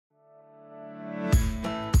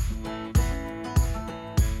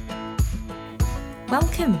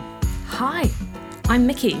Welcome. Hi, I'm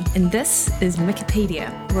Mickey, and this is Mickipedia,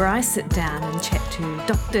 where I sit down and chat to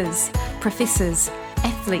doctors, professors,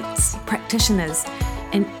 athletes, practitioners,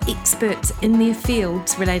 and experts in their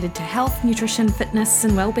fields related to health, nutrition, fitness,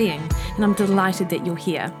 and well-being. And I'm delighted that you're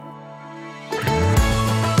here.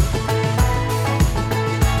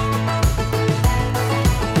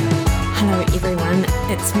 Hello everyone,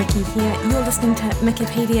 it's Mickey here. You're listening to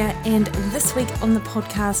Mickipedia, and this week on the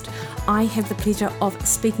podcast I have the pleasure of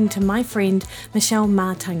speaking to my friend Michelle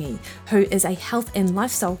Mātangi, who is a health and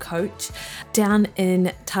lifestyle coach down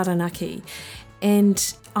in Taranaki.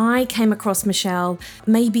 And I came across Michelle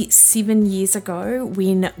maybe 7 years ago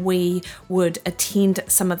when we would attend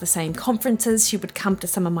some of the same conferences. She would come to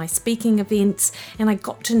some of my speaking events, and I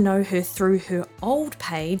got to know her through her old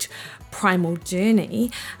page, Primal Journey,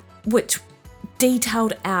 which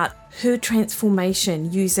detailed out her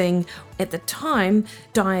transformation using, at the time,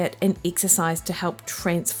 diet and exercise to help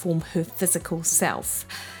transform her physical self.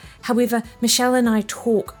 However, Michelle and I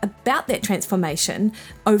talk about that transformation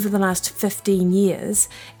over the last 15 years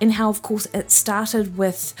and how, of course, it started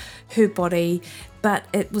with her body, but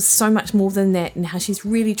it was so much more than that, and how she's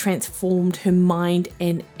really transformed her mind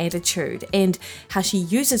and attitude, and how she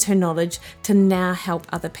uses her knowledge to now help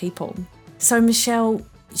other people. So Michelle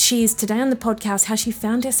shares today on the podcast how she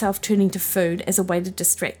found herself turning to food as a way to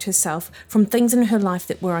distract herself from things in her life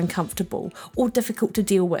that were uncomfortable or difficult to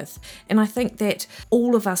deal with. And I think that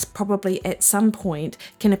all of us probably at some point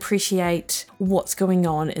can appreciate what's going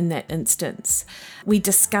on in that instance. We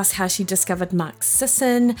discuss how she discovered Mark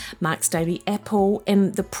Sisson, Mark's Daily Apple,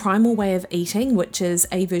 and the primal way of eating, which is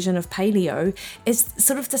a version of paleo, is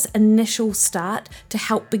sort of this initial start to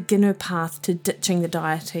help begin her path to ditching the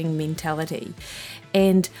dieting mentality,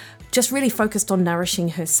 and just really focused on nourishing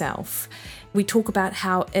herself. We talk about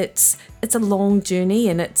how it's a long journey,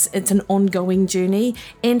 and it's an ongoing journey,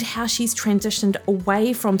 and how she's transitioned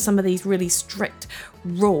away from some of these really strict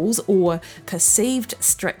rules or perceived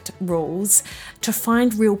strict rules to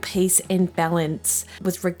find real peace and balance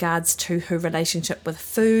with regards to her relationship with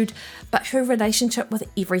food, but her relationship with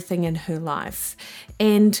everything in her life.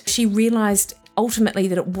 And she realized ultimately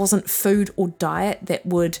that it wasn't food or diet that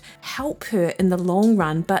would help her in the long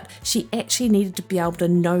run, but she actually needed to be able to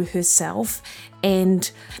know herself. And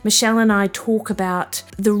Michelle and I talk about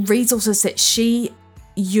the resources that she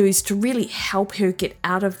used to really help her get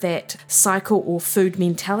out of that cycle or food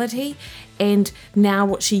mentality, and now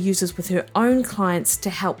what she uses with her own clients to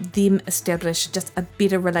help them establish just a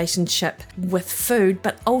better relationship with food,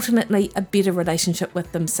 but ultimately a better relationship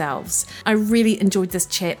with themselves. I really enjoyed this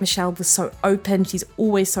chat. Michelle was so open. She's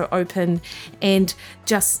always so open and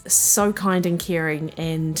just so kind and caring,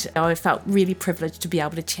 and I felt really privileged to be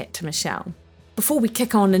able to chat to Michelle. Before we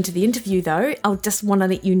kick on into the interview though, I'll just want to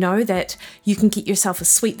let you know that you can get yourself a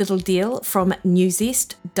sweet little deal from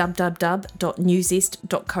Newzest,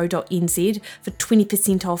 www.newzest.co.nz, for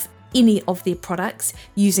 20% off any of their products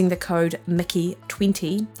using the code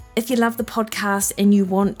Mickey20. If you love the podcast and you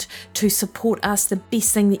want to support us, the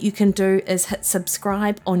best thing that you can do is hit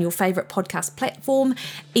subscribe on your favourite podcast platform,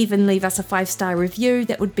 even leave us a 5-star review.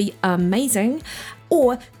 That would be amazing.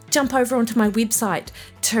 Or jump over onto my website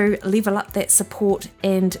to level up that support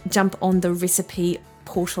and jump on the recipe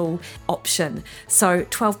portal option. So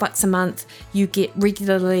 $12 a month, you get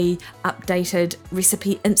regularly updated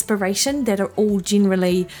recipe inspiration that are all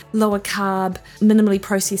generally lower carb, minimally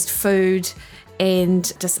processed food,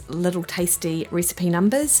 and just little tasty recipe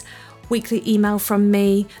numbers. Weekly email from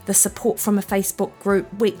me, the support from a Facebook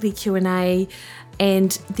group, weekly Q&A,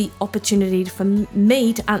 and the opportunity for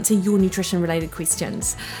me to answer your nutrition related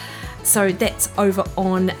questions. So that's over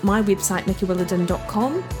on my website,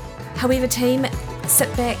 mickywilliden.com. However, team,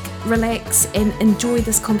 sit back, relax, and enjoy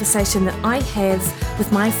this conversation that I have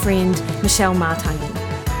with my friend Michelle Mātangi.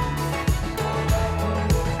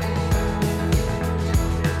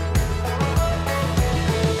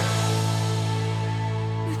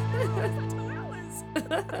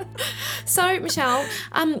 So, Michelle,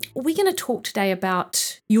 we're going to talk today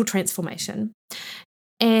about your transformation,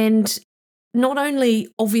 and not only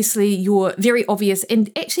obviously your very obvious and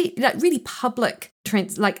actually like really public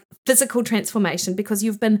physical transformation, because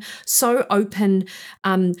you've been so open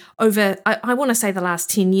over, I want to say the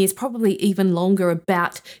last 10 years, probably even longer,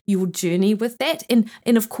 about your journey with that. And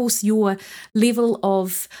of course, your level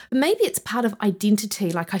of, maybe it's part of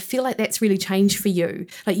identity. Like, I feel like that's really changed for you.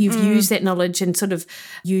 Like, you've used that knowledge and sort of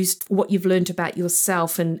used what you've learned about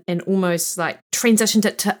yourself and almost like transitioned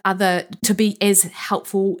it to be as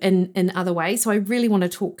helpful in other ways. So I really want to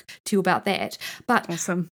talk to you about that. But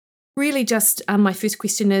awesome. Really just my first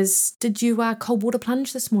question is, did you cold water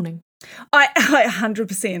plunge this morning? I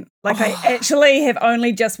 100%. Like I actually have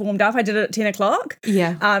only just warmed up. I did it at 10 o'clock.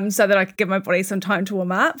 Yeah. So that I could give my body some time to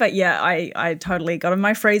warm up. But yeah, I totally got in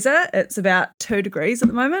my freezer. It's about 2 degrees at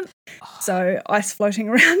the moment. So ice floating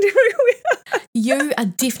around everywhere. You are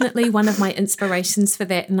definitely one of my inspirations for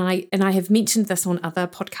that. And I have mentioned this on other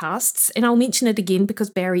podcasts, and I'll mention it again because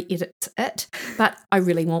Barry edits it, but I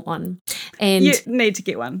really want one. And you need to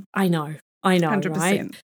get one. I know, 100%.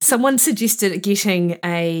 Right? Someone suggested getting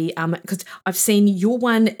a, because I've seen your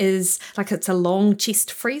one is like it's a long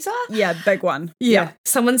chest freezer. Yeah, big one. Yeah.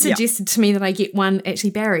 Someone suggested to me that I get one, actually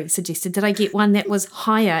Barry suggested that I get one that was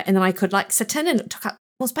higher and then I could like sit in and it took up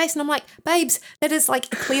more space. And I'm like, babes, that is like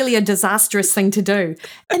clearly a disastrous thing to do.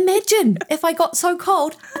 Imagine if I got so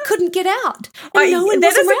cold, I couldn't get out. And no one was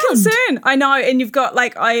around. That is a concern. I know. And you've got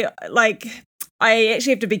I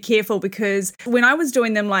actually have to be careful because when I was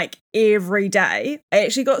doing them like every day, I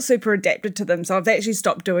actually got super adapted to them. So I've actually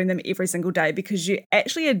stopped doing them every single day because you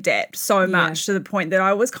actually adapt so much to the point that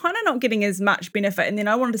I was kind of not getting as much benefit. And then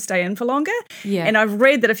I wanted to stay in for longer. Yeah. And I've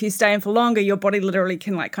read that if you stay in for longer, your body literally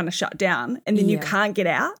can like kind of shut down and then you can't get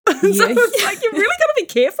out. So it's like you've really got to be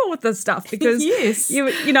careful with this stuff because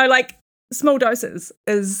you know, like small doses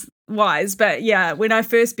is wise. But yeah, when I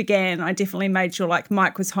first began, I definitely made sure like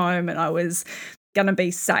Mike was home and I was going to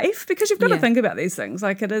be safe because you've got to think about these things.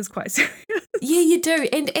 Like it is quite serious. Yeah, you do.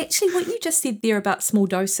 And actually what you just said there about small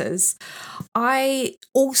doses, I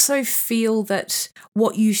also feel that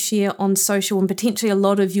what you share on social and potentially a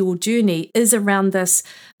lot of your journey is around this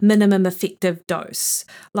minimum effective dose.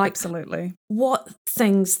 Like, absolutely. What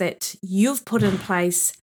things that you've put in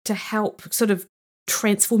place to help sort of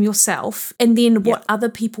transform yourself, and then what other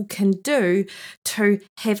people can do to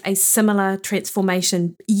have a similar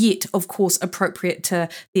transformation, yet of course appropriate to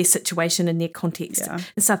their situation and their context and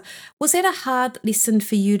stuff. Was that a hard lesson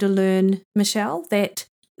for you to learn, Michelle, that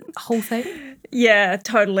whole thing? Yeah,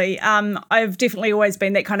 totally. I've definitely always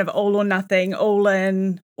been that kind of all or nothing, all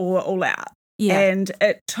in or all out. Yeah. And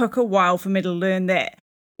it took a while for me to learn that,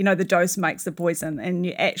 you know, the dose makes the poison, and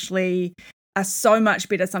you actually are so much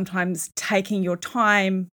better sometimes taking your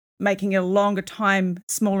time, making a longer time,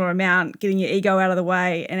 smaller amount, getting your ego out of the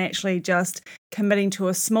way and actually just committing to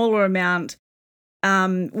a smaller amount,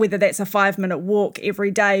 whether that's a 5-minute walk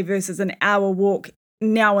every day versus an hour walk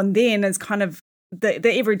now and then is kind of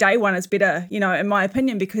the everyday one is better, you know, in my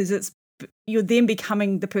opinion, because you're then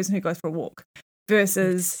becoming the person who goes for a walk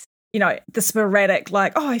versus, you know, the sporadic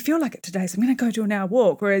like, oh, I feel like it today, so I'm going to go do an hour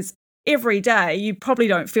walk. Whereas every day you probably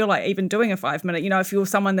don't feel like even doing a 5-minute, you know, if you're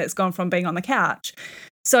someone that's gone from being on the couch.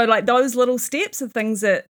 So like those little steps are things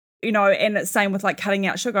that, you know, and it's same with like cutting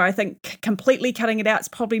out sugar. I think completely cutting it out is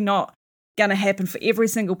probably not going to happen for every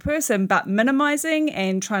single person, but minimizing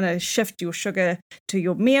and trying to shift your sugar to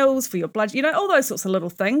your meals, for your blood, you know, all those sorts of little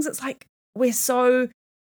things. It's like we're so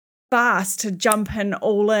fast to jump in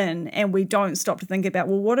all in and we don't stop to think about,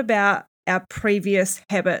 well, what about our previous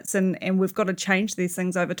habits, and we've got to change these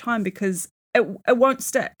things over time because it won't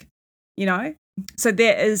stick, you know? So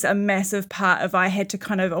that is a massive part of I had to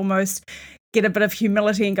kind of almost get a bit of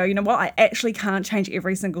humility and go, you know what, I actually can't change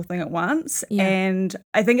every single thing at once. Yeah. And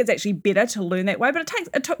I think it's actually better to learn that way, but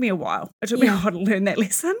it took me a while. It took me a while to learn that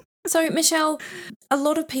lesson. So, Michelle, a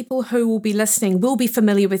lot of people who will be listening will be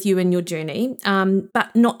familiar with you and your journey,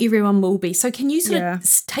 but not everyone will be. So can you sort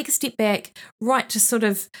of take a step back, right to sort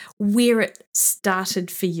of where it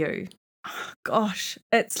started for you? Oh, gosh,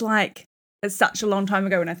 it's such a long time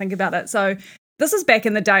ago when I think about it. So this is back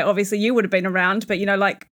in the day. Obviously, you would have been around, but, you know,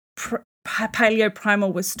 like Paleo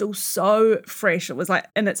Primal was still so fresh. It was like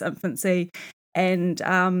in its infancy. And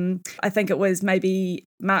I think it was maybe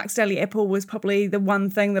Mark's Daily Apple was probably the one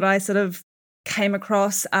thing that I sort of came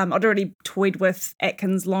across. I'd already toyed with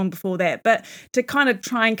Atkins long before that. But to kind of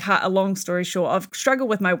try and cut a long story short, I've struggled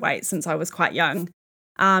with my weight since I was quite young.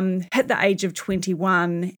 Hit the age of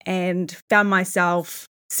 21 and found myself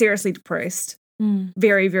seriously depressed,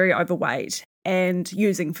 very, very overweight and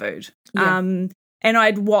using food. Yeah. And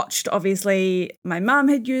I'd watched, obviously, my mum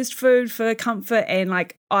had used food for comfort, and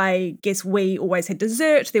like I guess we always had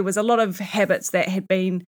dessert. There was a lot of habits that had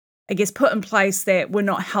been, I guess, put in place that were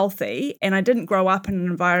not healthy. And I didn't grow up in an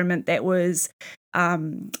environment that was,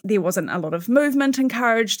 there wasn't a lot of movement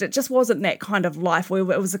encouraged. It just wasn't that kind of life. It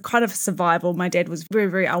was a kind of survival. My dad was very,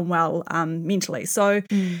 very unwell mentally. So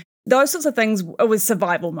those sorts of things, it was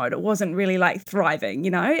survival mode. It wasn't really like thriving,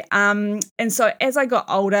 you know. And so as I got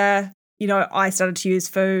older, you know, I started to use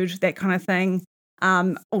food, that kind of thing.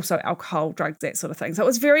 Also alcohol, drugs, that sort of thing. So it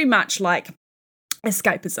was very much like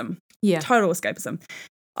escapism. Yeah. Total escapism.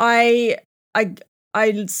 I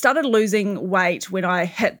I started losing weight when I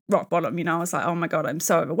hit rock bottom. I was like, oh my God, I'm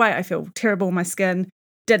so overweight. I feel terrible in my skin.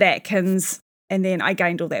 Did Atkins, and then I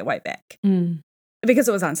gained all that weight back because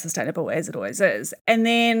it was unsustainable, as it always is. And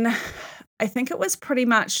then I think it was pretty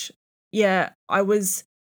much, I'd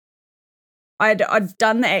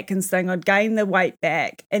done the Atkins thing. I'd gained the weight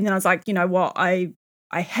back. And then I was like, you know what? I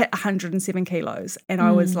hit 107 kilos and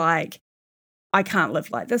I was like, I can't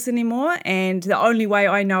live like this anymore. And the only way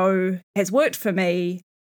I know has worked for me,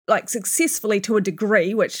 like successfully to a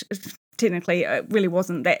degree, which technically it really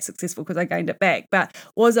wasn't that successful because I gained it back, but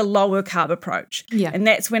was a lower carb approach. Yeah. And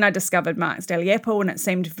that's when I discovered Mark's Daily Apple, and it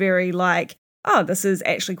seemed very like, oh, this is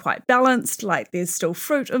actually quite balanced. Like there's still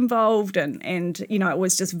fruit involved, and it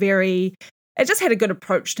was just very, it just had a good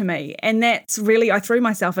approach to me. And that's really, I threw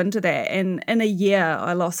myself into that. And in a year,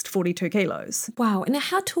 I lost 42 kilos. Wow. And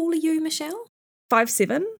how tall are you, Michelle?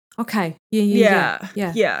 5'7". Okay. Yeah.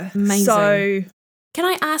 Amazing. So can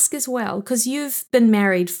I ask as well, because you've been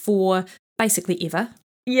married for basically ever.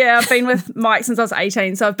 Yeah, I've been with Mike since I was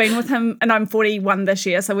 18. So I've been with him, and I'm 41 this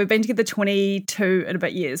year. So we've been together 22 and a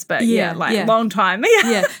bit years, but long time.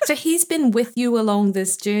 Yeah. So he's been with you along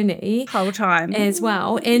this journey whole time as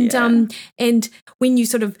well. And and when you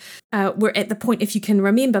sort of were at the point, if you can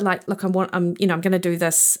remember, like, look, I'm going to do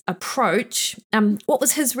this approach. What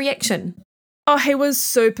was his reaction? Oh, he was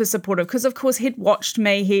super supportive because, of course, he'd watched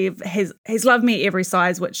me. He's loved me every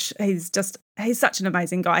size, which he's such an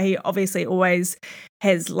amazing guy. He obviously always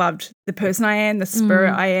has loved the person I am, the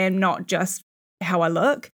spirit I am, not just how I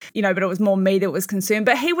look, but it was more me that was concerned.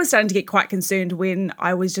 But he was starting to get quite concerned when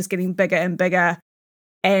I was just getting bigger and bigger,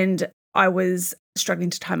 and I was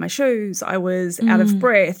struggling to tie my shoes. I was out of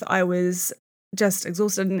breath. I was just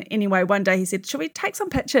exhausted. And anyway, one day he said, should we take some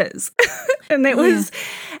pictures? And that was,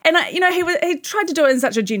 and he tried to do it in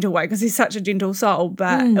such a gentle way because he's such a gentle soul,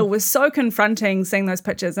 but it was so confronting seeing those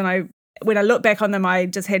pictures. And when I look back on them, I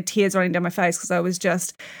just had tears running down my face because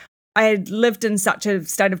I had lived in such a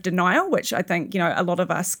state of denial, which I think, a lot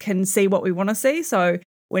of us can see what we want to see. So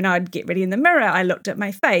when I'd get ready in the mirror, I looked at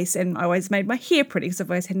my face, and I always made my hair pretty because I've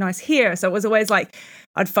always had nice hair. So it was always like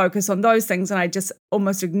I'd focus on those things, and I just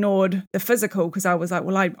almost ignored the physical because I was like,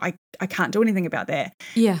 well, I can't do anything about that.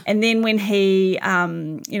 Yeah. And then when he,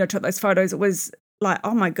 took those photos, it was like,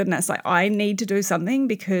 oh my goodness, like I need to do something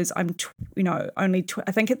because I'm, I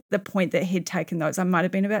think at the point that he'd taken those, I might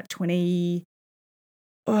have been about 25.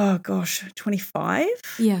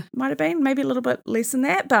 Yeah. Might have been, maybe a little bit less than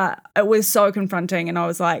that, but it was so confronting. And I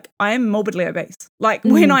was like, I am morbidly obese. Like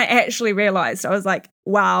when I actually realized, I was like,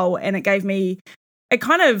 wow. And it gave me, I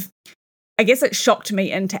guess it shocked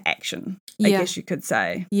me into action, I guess you could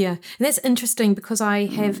say. Yeah. And that's interesting because I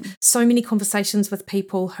have so many conversations with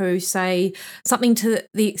people who say something to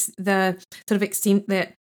the sort of extent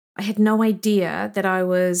that I had no idea that I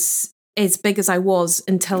was as big as I was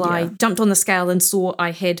until I jumped on the scale and saw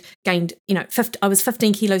I had gained, I was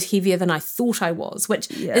 15 kilos heavier than I thought I was, which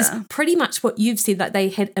is pretty much what you've said, that they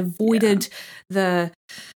had avoided the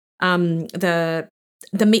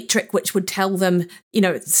metric which would tell them,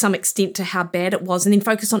 some extent to how bad it was, and then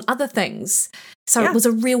focus on other things. So it was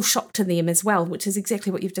a real shock to them as well, which is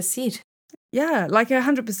exactly what you've just said. Yeah, like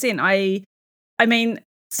 100%. I mean,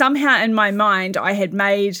 somehow in my mind, I had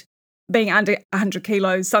made being under 100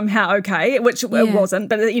 kilos somehow okay, which it wasn't,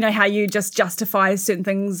 but how you just justify certain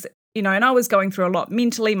things, and I was going through a lot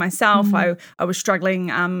mentally myself. I was struggling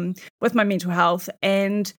with my mental health,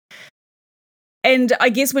 and I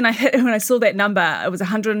guess when I saw that number, it was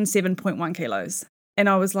 107.1 kilos, and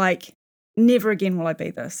I was like, never again will I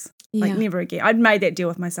be this. Like never again. I'd made that deal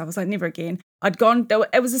with myself. I was like, never again. I'd gone.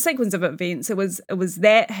 It was a sequence of events. It was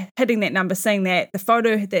that, hitting that number, seeing that, the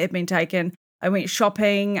photo that had been taken. I went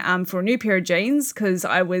shopping for a new pair of jeans because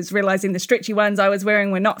I was realising the stretchy ones I was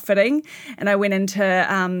wearing were not fitting. And I went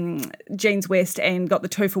into Jeans West and got the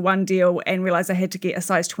 2-for-1 deal and realised I had to get a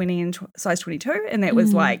size 20 and size 22. And that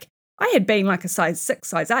was like, I had been like a size 6,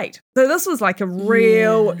 size 8. So this was like a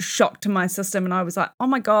real shock to my system. And I was like, oh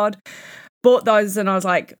my God, bought those. And I was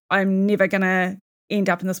like, I'm never going to end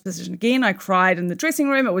up in this position again. I cried in the dressing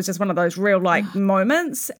room. It was just one of those real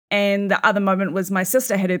moments. And the other moment was my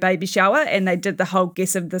sister had her baby shower and they did the whole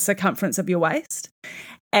guess of the circumference of your waist.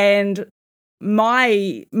 And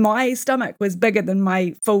my stomach was bigger than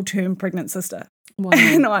my full-term pregnant sister. Wow.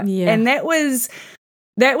 And that was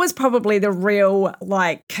probably the real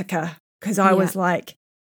kicker, because I was like,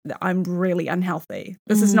 I'm really unhealthy.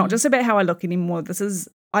 This is not just about how I look anymore.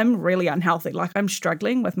 I'm really unhealthy. Like I'm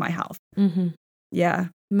struggling with my health. Mm-hmm. Yeah.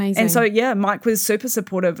 Amazing. And so, Mike was super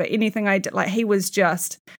supportive. Anything I did, he was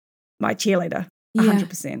just my cheerleader,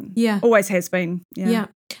 100%. Yeah. Always has been. Yeah.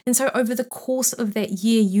 And so over the course of that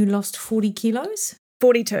year, you lost 40 kilos?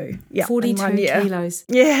 42. Yeah. 42 kilos.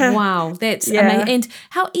 Yeah. Wow. That's amazing. And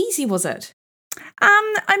how easy was it?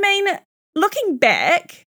 I mean, looking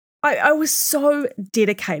back, I was so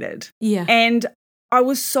dedicated. Yeah. And I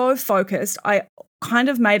was so focused. I kind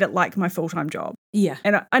of made it like my full-time job. Yeah.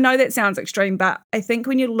 And I know that sounds extreme, but I think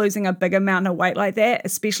when you're losing a big amount of weight like that,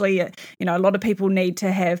 especially, a lot of people need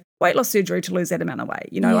to have weight loss surgery to lose that amount of weight.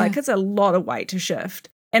 Like it's a lot of weight to shift.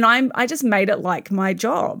 And I just made it like my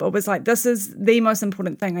job. It was like, this is the most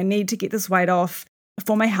important thing. I need to get this weight off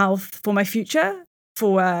for my health, for my future,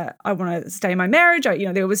 for I want to stay in my marriage.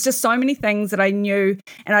 There was just so many things that I knew,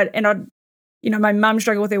 and I my mum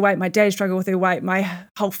struggled with her weight, my dad struggled with her weight, my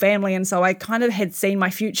whole family, and so I kind of had seen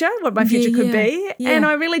my future, what my future could be, and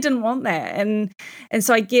I really didn't want that, and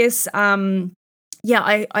so I guess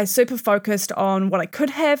I super focused on what I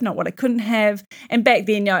could have, not what I couldn't have, and back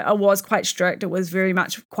then I was quite strict. It was very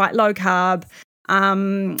much quite low carb.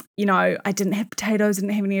 I didn't have potatoes,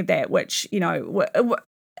 didn't have any of that, which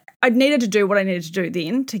I needed to do what I needed to do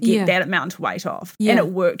then to get that amount of weight off. And it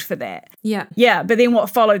worked for that. Yeah. Yeah. But then what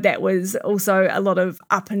followed that was also a lot of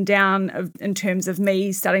up and down in terms of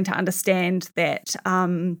me starting to understand that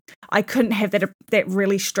I couldn't have that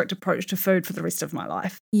really strict approach to food for the rest of my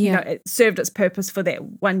life. Yeah. It served its purpose for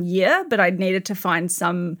that 1 year, but I needed to find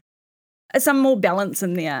some more balance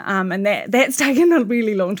in there. And that's taken a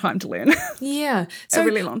really long time to learn. Yeah. A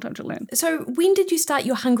really long time to learn. So when did you start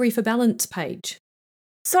your Hungry for Balance page?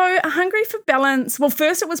 So Hungry for Balance, well,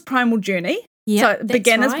 first it was Primal Journey. Yeah, so it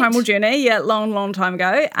began as Primal Journey, long time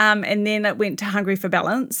ago. And then it went to Hungry for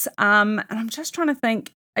Balance. And I'm just trying to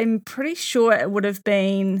think, I'm pretty sure it would have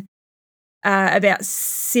been about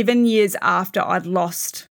 7 years after I'd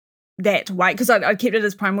lost that weight, because I kept it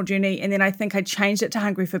as Primal Journey. And then I think I changed it to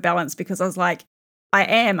Hungry for Balance because I was like,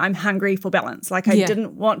 I'm hungry for balance. Like I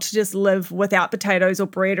didn't want to just live without potatoes or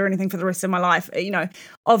bread or anything for the rest of my life.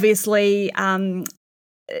 Obviously, I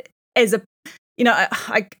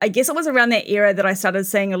guess it was around that era that I started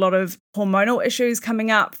seeing a lot of hormonal issues coming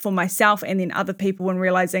up for myself and then other people, and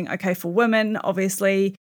realizing, okay, for women,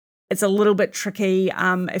 obviously it's a little bit tricky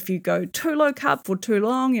if you go too low carb for too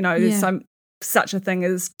long. There's such a thing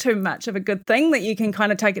as too much of a good thing that you can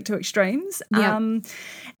kind of take it to extremes. Yeah.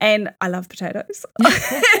 And I love potatoes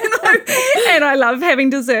and I love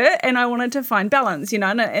having dessert, and I wanted to find balance,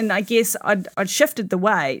 and I guess I'd shifted the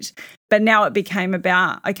weight, but now it became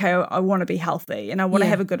about, okay, I want to be healthy and I want to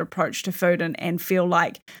have a good approach to food and feel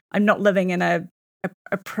like I'm not living in a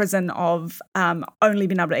prison of only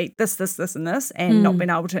being able to eat this, and this, and not being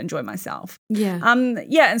able to enjoy myself. Yeah.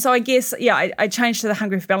 And so I guess, I changed to the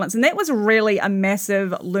Hungry for Balance, and that was really a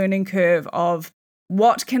massive learning curve of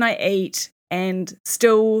what can I eat and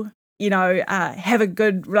still, have a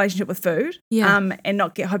good relationship with food, and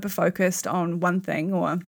not get hyper focused on one thing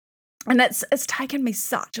and it's taken me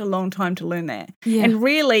such a long time to learn that. Yeah. And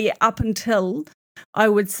really up until I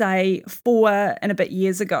would say 4 and a bit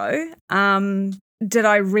years ago, did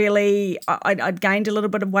I really, I'd gained a little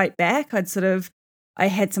bit of weight back. I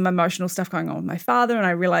had some emotional stuff going on with my father, and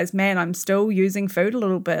I realized, man, I'm still using food a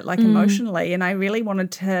little bit, like emotionally. And I really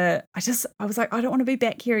wanted to, I was like, I don't want to be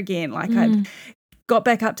back here again. Like I'd got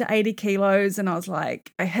back up to 80 kilos, and I was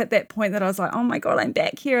like, I hit that point that I was like, oh my God, I'm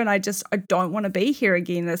back here. And I don't want to be here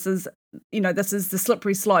again. This is the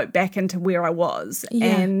slippery slope back into where I was. Yeah.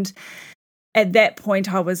 And at that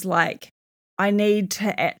point I was like, I need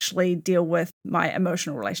to actually deal with my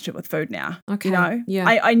emotional relationship with food now. Okay. Yeah.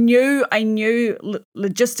 I knew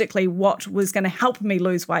logistically what was going to help me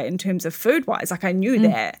lose weight in terms of food wise. Like I knew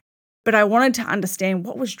that, but I wanted to understand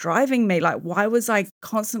what was driving me. Like why was I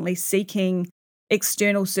constantly seeking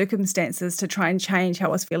external circumstances to try and change how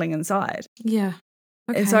I was feeling inside? Yeah.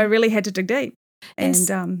 Okay. And so I really had to dig deep.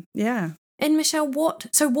 And And Michelle,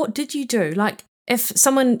 what did you do? Like, if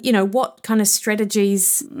someone, what kind of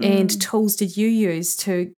strategies and tools did you use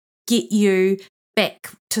to get you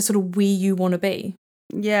back to sort of where you want to be?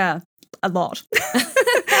 Yeah, a lot.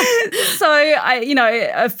 So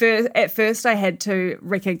at first I had to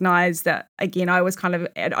recognize that, again, I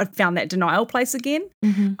found that denial place again.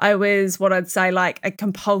 Mm-hmm. I was what I'd say like a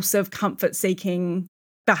compulsive comfort seeking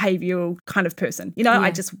behavioral kind of person.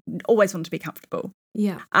 I just always wanted to be comfortable.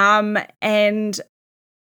 Yeah.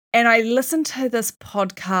 And I listened to this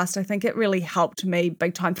podcast. I think it really helped me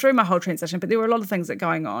big time through my whole transition, but there were a lot of things that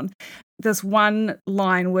going on. This one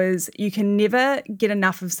line was, you can never get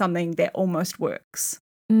enough of something that almost works.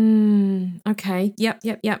 Okay.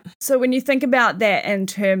 Yep. So when you think about that in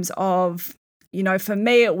terms of, for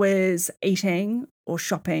me it was eating or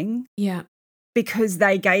shopping. Yeah. because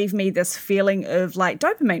they gave me this feeling of like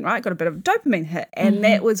dopamine, right? Got a bit of a dopamine hit. And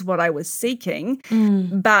that was what I was seeking.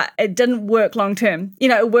 But it didn't work long term. You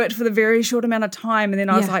know, it worked for the very short amount of time. And then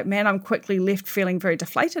I was like, man, I'm quickly left feeling very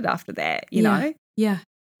deflated after that, you know? Yeah.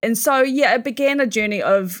 And so, it began a journey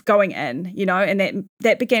of going in, you know, and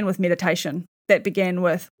that began with meditation. That began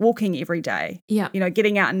with walking every day, you know,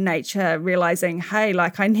 getting out in nature, realizing, hey,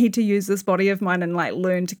 like I need to use this body of mine and like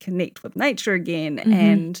learn to connect with nature again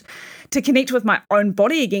and to connect with my own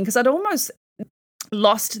body again, because I'd almost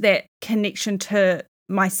lost that connection to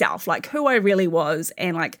myself, like who I really was,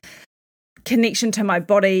 and like connection to my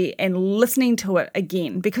body and listening to it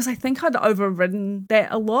again, because I think I'd overridden that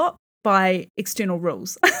a lot by external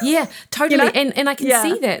rules. Yeah, totally. You know? And I can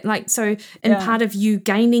see that. Like, so in part of you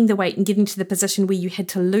gaining the weight and getting to the position where you had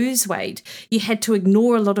to lose weight, you had to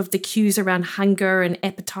ignore a lot of the cues around hunger and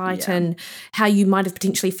appetite and how you might have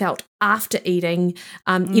potentially felt after eating.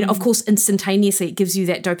 You know, of course, instantaneously it gives you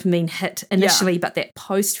that dopamine hit initially, but that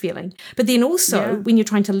post feeling. But then also when you're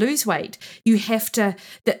trying to lose weight, you have to,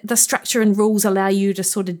 the structure and rules allow you to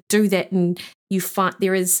sort of do that, and you find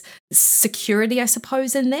there is security, I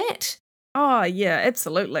suppose, in that. Oh, yeah,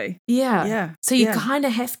 absolutely. Yeah. So you kind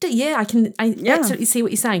of have to, I absolutely see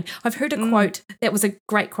what you're saying. I've heard a quote, that was a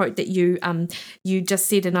great quote that you just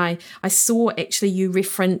said, and I saw actually you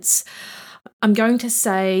reference, I'm going to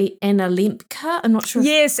say Anna Lembke. I'm not sure.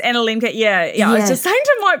 Yes, Anna Lembke. Yeah. I was just saying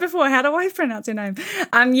to Mike before, how do I pronounce her name?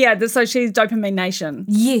 So she's Dopamine Nation.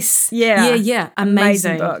 Yes. Yeah.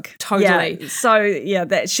 Amazing book. Totally. Yeah. So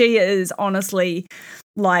that she is honestly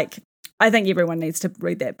like, I think everyone needs to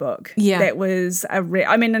read that book. Yeah. That was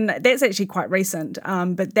and that's actually quite recent.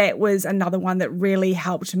 But that was another one that really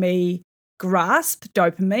helped me grasp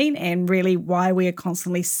dopamine and really why we are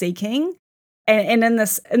constantly seeking. And in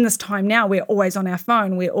this time now, we're always on our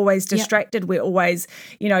phone. We're always distracted. We're always,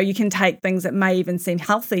 you know, you can take things that may even seem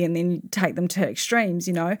healthy and then take them to extremes,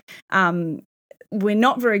 you know. We're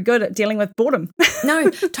not very good at dealing with boredom. No,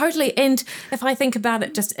 totally. And if I think about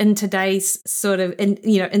it just in today's in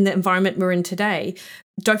the environment we're in today,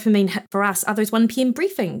 dopamine hit for us are those 1 p.m.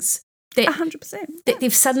 briefings. That 100%. That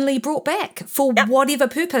they've suddenly brought back for whatever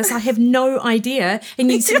purpose. I have no idea.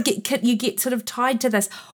 And you sort of get sort of tied to this,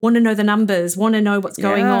 want to know the numbers, want to know what's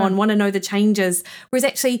going on, want to know the changes. Whereas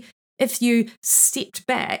actually, if you stepped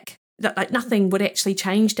back, like nothing would actually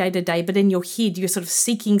change day to day, but in your head, you're sort of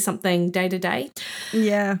seeking something day to day.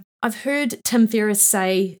 Yeah. I've heard Tim Ferriss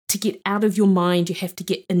say to get out of your mind, you have to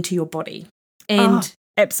get into your body. And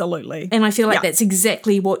absolutely. And I feel like that's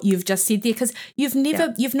exactly what you've just said there, because you've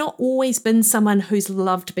not always been someone who's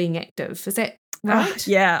loved being active. Is that right?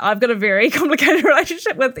 I've got a very complicated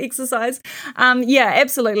relationship with exercise.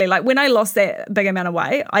 Absolutely. Like when I lost that big amount of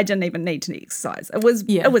weight, I didn't even need to exercise. It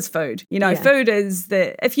was food. You know, food is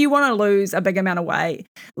if you want to lose a big amount of weight,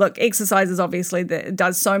 look, exercise is obviously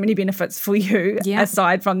does so many benefits for you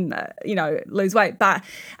aside from, lose weight. But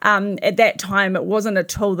at that time, it wasn't a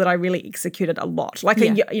tool that I really executed a lot. Like,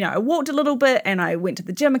 I walked a little bit and I went to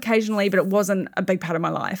the gym occasionally, but it wasn't a big part of my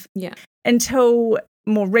life. Yeah. Until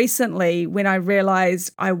more recently, when I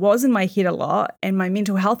realized I was in my head a lot and my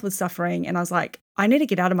mental health was suffering, and I was like, I need to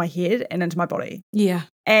get out of my head and into my body. Yeah.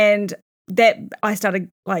 And that I started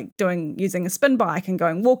like using a spin bike and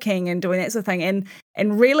going walking and doing that sort of thing.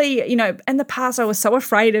 And really, you know, in the past I was so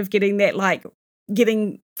afraid of getting that, like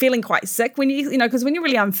feeling quite sick when because when you're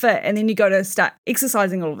really unfit and then you go to start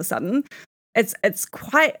exercising all of a sudden, it's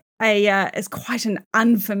quite an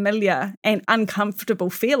unfamiliar and uncomfortable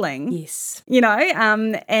feeling. Yes. You know,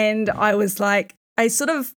 and I was like, I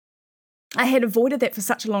had avoided that for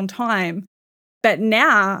such a long time, but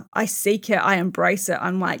now I seek it, I embrace it.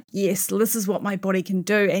 I'm like, yes, this is what my body can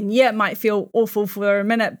do. And it might feel awful for a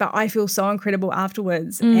minute, but I feel so incredible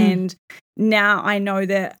afterwards. And now I know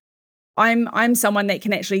that I'm someone that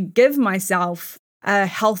can actually give myself a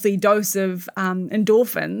healthy dose of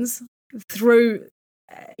endorphins through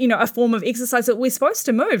a form of exercise that we're supposed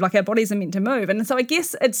to move, like our bodies are meant to move. And so I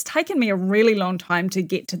guess it's taken me a really long time to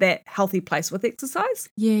get to that healthy place with exercise.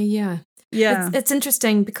 Yeah. It's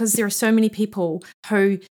interesting because there are so many people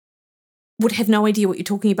who would have no idea what you're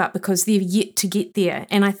talking about because they're yet to get there.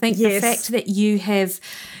 And I think the fact that you've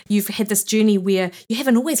had this journey where you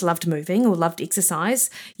haven't always loved moving or loved exercise,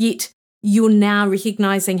 yet you're now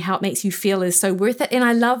recognizing how it makes you feel is so worth it. And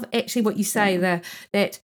I love actually what you say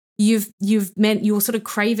that your sort of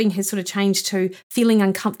craving has sort of changed to feeling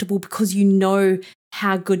uncomfortable because you know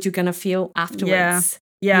how good you're going to feel afterwards.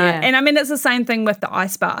 Yeah. And I mean, it's the same thing with the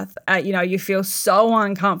ice bath. You feel so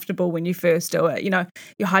uncomfortable when you first do it. You're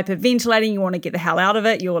hyperventilating. You want to get the hell out of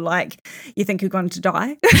it. You're like, you think you're going to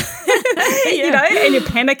die, and you're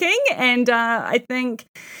panicking. And I think,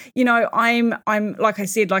 I'm like I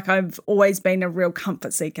said, like I've always been a real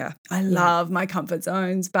comfort seeker. I love my comfort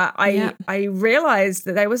zones, but I realized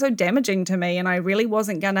that they were so damaging to me, and I really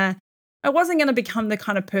wasn't going to become the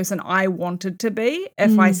kind of person I wanted to be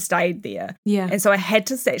if I stayed there. Yeah. And so I had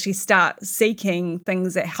to actually start seeking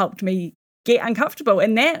things that helped me get uncomfortable.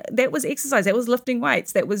 And that was exercise. That was lifting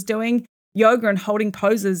weights. That was doing yoga and holding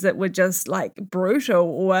poses that were just like brutal,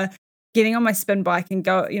 or getting on my spin bike and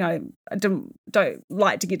go, I don't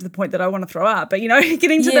like to get to the point that I want to throw up, but,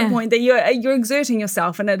 getting to the point that you're exerting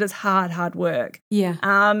yourself, and it is hard work. Yeah.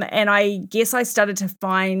 And I guess I started to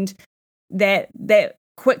find that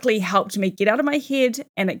quickly helped me get out of my head,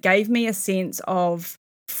 and it gave me a sense of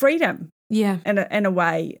freedom in a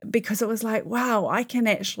way, because it was like, wow, I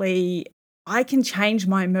can change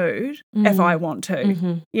my mood if I want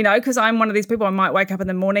to, because I'm one of these people. I might wake up in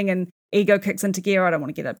the morning and ego kicks into gear. I don't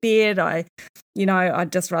want to get out of bed.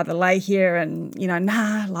 I'd just rather lay here and, you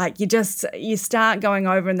start going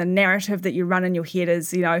over, and the narrative that you run in your head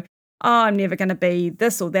is, I'm never going to be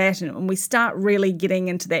this or that. And we start really getting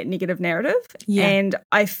into that negative narrative. Yeah. And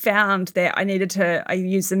I found that I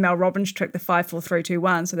used the Mel Robbins trick, the 5, 4, 3, 2,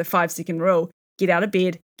 1. So the 5-second rule: get out of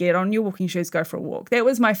bed, get on your walking shoes, go for a walk. That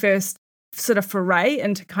was my first sort of foray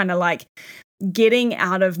into kind of like getting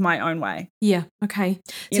out of my own way. Yeah. Okay.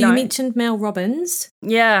 So you mentioned Mel Robbins.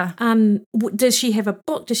 Yeah. Does she have a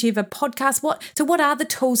book? Does she have a podcast? What are the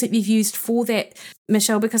tools that you've used for that,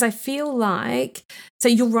 Michelle? Because I feel like, so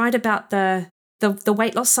you're right about the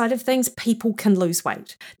weight loss side of things. People can lose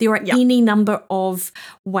weight. There are any number of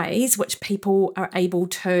ways which people are able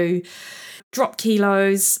to drop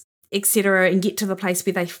kilos, etc., and get to the place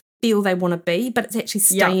where they feel they want to be, but it's actually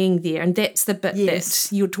staying there. And that's the bit that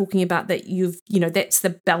you're talking about, that that's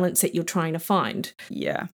the balance that you're trying to find.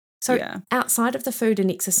 Yeah. So outside of the food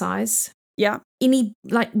and exercise, any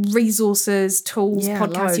like resources, tools,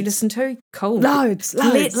 podcasts loads. You listen to? Cool. Loads.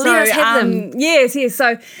 Let us have them. Yes.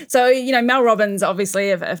 So Mel Robbins, obviously,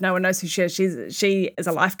 if no one knows who she is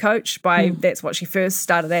a life coach. That's what she first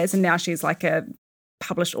started as, and now she's like a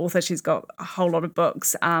published author. She's got a whole lot of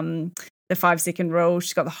books. The 5-second rule.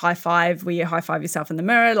 She's got the high five, where you high five yourself in the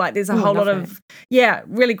mirror. Like there's a whole lot of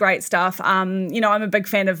really great stuff. I'm a big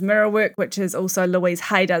fan of mirror work, which is also Louise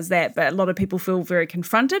Hay does that, but a lot of people feel very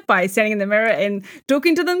confronted by standing in the mirror and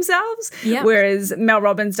talking to themselves. Yep. Whereas Mel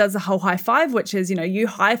Robbins does the whole high five, which is, you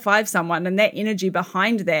high five someone, and that energy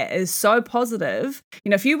behind that is so positive.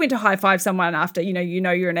 If you went to high five someone after,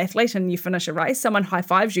 you're an athlete and you finish a race, someone high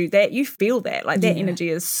fives you, that you feel that, like that energy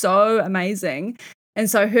is so amazing. And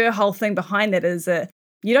so her whole thing behind that is that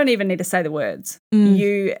you don't even need to say the words.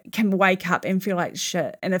 You can wake up and feel like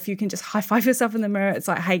shit. And if you can just high five yourself in the mirror, it's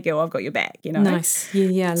like, hey, girl, I've got your back, Nice.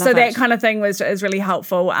 Yeah, love so that kind of thing is really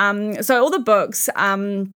helpful. So all the books,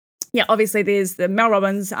 obviously there's the Mel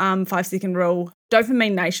Robbins 5-second rule,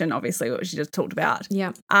 Dopamine Nation, obviously, which you just talked about.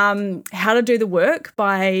 Yeah. How to Do the Work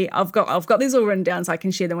by, I've got these all written down so I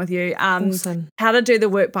can share them with you. Awesome. How to Do the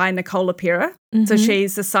Work by Nicole LaPera. So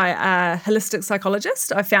she's a holistic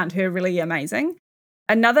psychologist. I found her really amazing.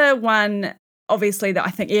 Another one, obviously, that I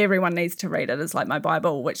think everyone needs to read, it is like my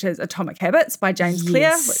Bible, which is Atomic Habits by James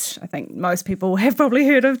Clear, which I think most people have probably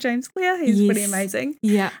heard of James Clear. He's pretty amazing.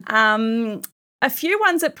 Yeah. A few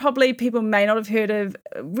ones that probably people may not have heard of,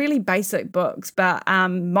 really basic books, but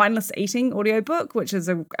Mindless Eating audiobook, which is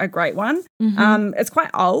a great one. It's quite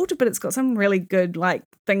old, but it's got some really good like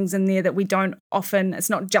things in there that we don't often, it's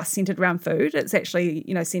not just centered around food. It's actually,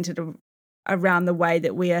 centered around the way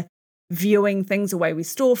that we're viewing things, the way we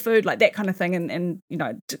store food, like that kind of thing. And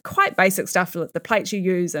quite basic stuff, like the plates you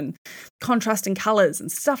use and contrasting colours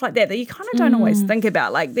and stuff like that you kind of don't always think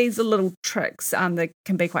about. Like these are little tricks that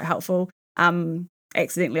can be quite helpful.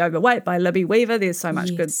 Accidentally Overweight by Libby Weaver. There's so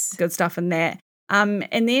much good stuff in that. And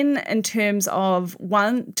then in terms of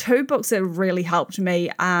 2 books that really helped me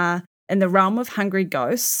are In the Realm of Hungry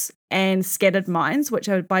Ghosts and Scattered Minds, which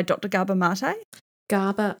are by Dr. Gabor Mate.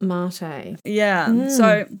 Gabor Mate. Yeah.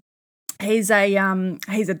 So he's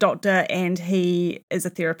a doctor and he is a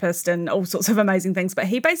therapist and all sorts of amazing things, but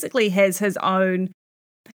he basically has his own,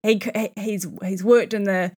 he's worked in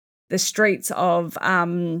the streets of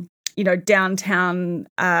downtown,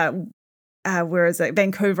 where is it?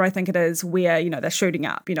 Vancouver, I think it is, where, they're shooting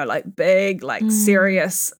up, like big, like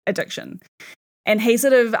serious addiction. And he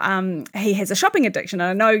sort of, he has a shopping addiction.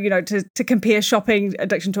 And I know, to compare shopping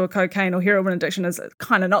addiction to a cocaine or heroin addiction is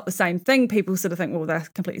kind of not the same thing. People sort of think, well, they're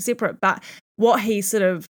completely separate. But what he sort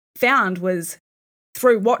of found was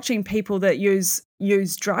through watching people that use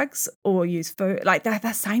drugs or use food, like they're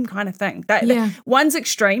the same kind of thing. One's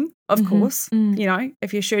extreme, of course,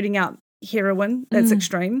 if you're shooting out heroin, that's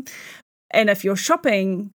extreme. And if you're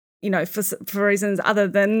shopping, for reasons other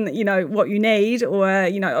than, what you need or,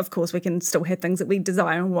 of course we can still have things that we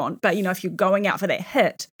desire and want. But, if you're going out for that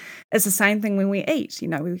hit, it's the same thing when we eat,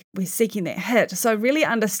 we're seeking that hit. So really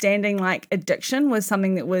understanding like addiction was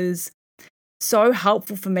something that was so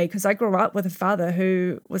helpful for me because I grew up with a father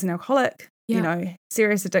who was an alcoholic,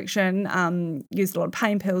 serious addiction, used a lot of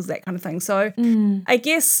pain pills, that kind of thing. So I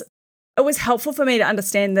guess it was helpful for me to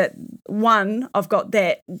understand that, one, I've got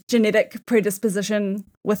that genetic predisposition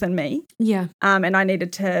within me. Yeah. And I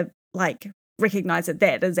needed to recognize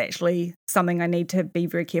that is actually something I need to be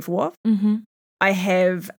very careful of. Mm-hmm. I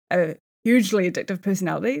have a hugely addictive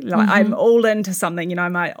personality. I'm all into something,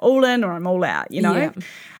 am I all in or I'm all out, Yeah.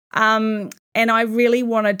 And I really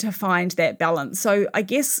wanted to find that balance. So I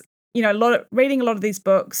guess, reading a lot of these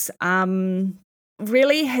books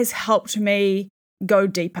really has helped me go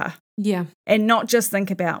deeper. Yeah. And not just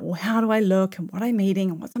think about, well, how do I look and what I'm eating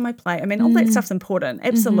and what's on my plate? I mean, all that stuff's important.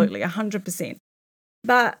 Absolutely, 100%.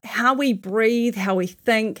 But how we breathe, how we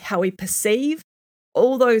think, how we perceive,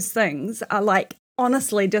 all those things are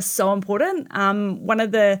honestly just so important. One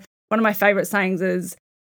of my favorite sayings is,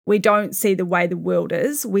 we don't see the way the world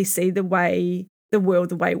is, we see the world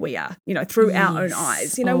the way we are, through our own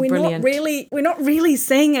eyes. We're not really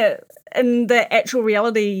seeing it in the actual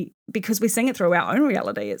reality because we're seeing it through our own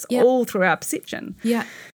reality. It's all through our perception. Yeah.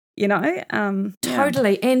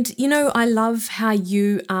 Totally. And, I love how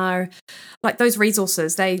you are, those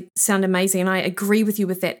resources, they sound amazing. And I agree with you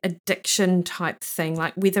with that addiction type thing,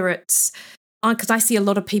 whether it's, because I see a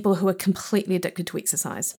lot of people who are completely addicted to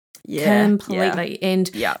exercise. Completely.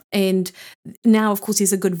 Yeah. And now, of course,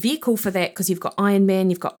 there's a good vehicle for that because you've got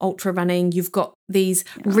Ironman, you've got ultra running, you've got these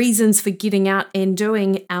reasons for getting out and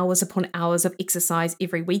doing hours upon hours of exercise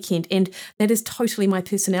every weekend. And that is totally my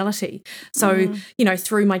personality. So,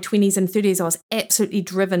 through my 20s and 30s, I was absolutely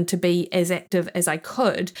driven to be as active as I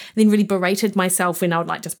could, then really berated myself when I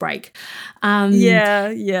would just break. And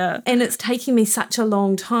it's taking me such a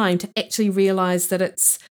long time to actually realize that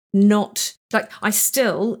it's not I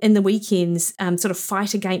still in the weekends sort of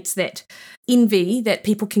fight against that envy that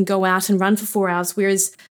people can go out and run for 4 hours,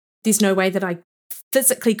 whereas there's no way that I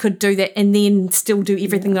physically could do that and then still do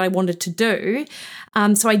everything that I wanted to do.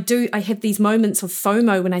 So I have these moments of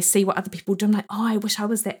FOMO when I see what other people do. I'm like, oh, I wish I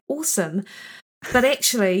was that awesome. But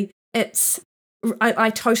actually I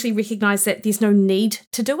totally recognize that there's no need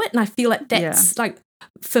to do it. And I feel like that's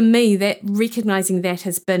for me, that recognizing that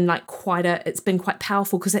has been it's been quite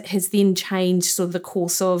powerful because it has then changed sort of the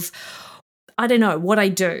course of, I don't know, what I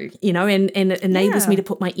do, and it enables me to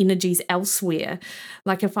put my energies elsewhere.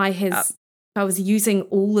 If I was using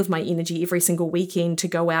all of my energy every single weekend to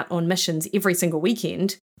go out on missions every single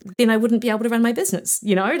weekend, then I wouldn't be able to run my business,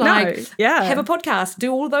 have a podcast,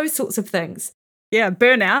 do all those sorts of things. Yeah,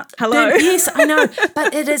 burnout. Hello. Yes, I know.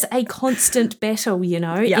 But it is a constant battle,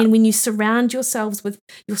 Yeah. And when you surround yourself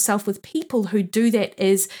with people who do that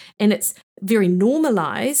and it's very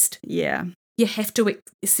normalized. Yeah. You have to,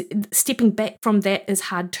 stepping back from that is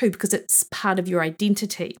hard too because it's part of your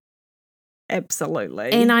identity.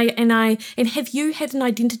 Absolutely. And have you had an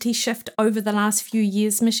identity shift over the last few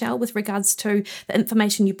years, Michelle, with regards to the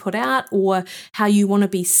information you put out or how you want to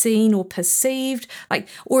be seen or perceived?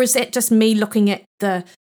 Or is that just me looking at the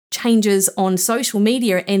changes on social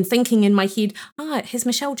media and thinking in my head, has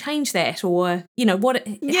Michelle changed that? Or,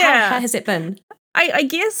 how has it been? I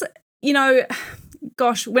guess,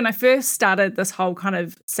 gosh, when I first started this whole kind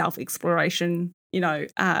of self-exploration,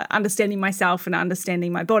 understanding myself and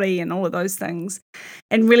understanding my body and all of those things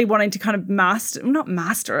and really wanting to kind of not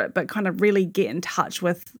master it, but kind of really get in touch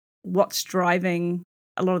with what's driving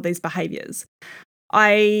a lot of these behaviors.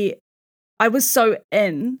 I was so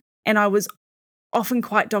in and I was often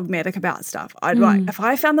quite dogmatic about stuff. If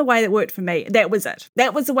I found the way that worked for me, that was it.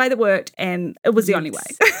 That was the way that worked and it was the only way.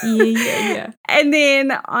 Yeah. And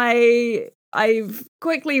then I've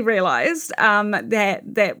quickly realized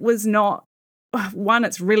that was not, one,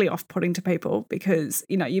 it's really off-putting to people because,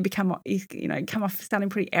 you come off sounding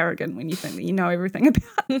pretty arrogant when you think that you know everything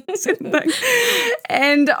about certain things.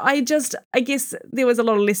 And I guess there was a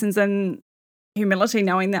lot of lessons in humility,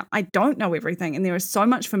 knowing that I don't know everything and there is so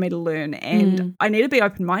much for me to learn and I need to be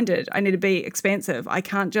open-minded. I need to be expansive. I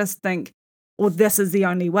can't just think, or this is the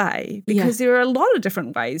only way, because there are a lot of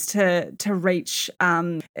different ways to reach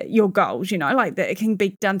your goals, you know, like that it can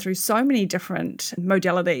be done through so many different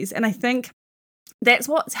modalities. And I think that's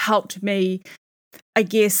what's helped me, I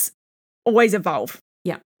guess, always evolve.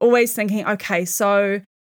 Yeah. Always thinking, okay, so,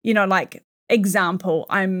 you know, like example,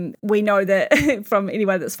 we know that from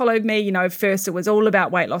anyone that's followed me, you know, first it was all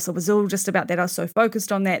about weight loss. It was all just about that. I was so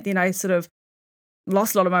focused on that. Then I sort of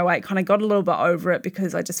lost a lot of my weight, kind of got a little bit over it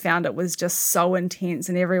because I just found it was just so intense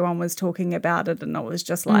and everyone was talking about it, and I was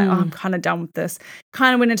just like, oh, I'm kind of done with this.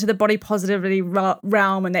 Kind of went into the body positivity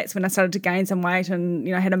realm, and that's when I started to gain some weight and,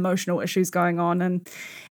 you know, had emotional issues going on.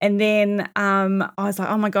 And then I was like,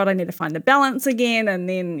 oh my God, I need to find the balance again. And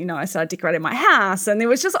then, you know, I started decorating my house, and there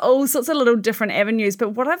was just all sorts of little different avenues. But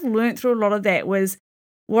what I've learned through a lot of that was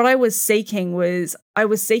what I was seeking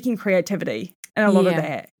creativity. And a lot of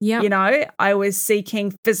that, you know, I was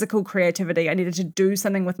seeking physical creativity. I needed to do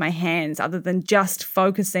something with my hands other than just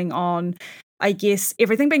focusing on, I guess,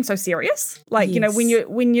 everything being so serious. Like, you know, when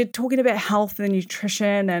you're talking about health and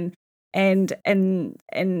nutrition and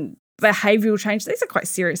behavioral change, these are quite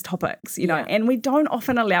serious topics, you know, and we don't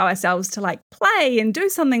often allow ourselves to like play and do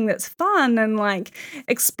something that's fun and like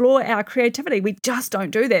explore our creativity. We just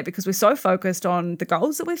don't do that because we're so focused on the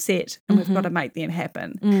goals that we've set and we've got to make them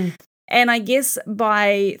happen. And I guess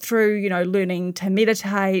through, you know, learning to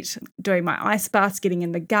meditate, doing my ice baths, getting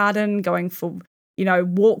in the garden, going for, you know,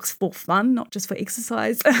 walks for fun, not just for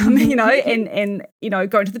exercise, you know, and, you know,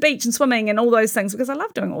 going to the beach and swimming and all those things, because I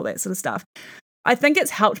love doing all that sort of stuff. I think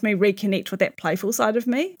it's helped me reconnect with that playful side of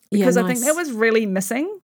me, because I think that was really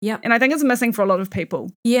missing. Yeah. And I think it's missing for a lot of people.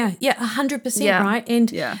 Yeah, 100%, right?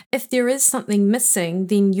 And if there is something missing,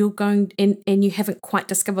 then you're going and you haven't quite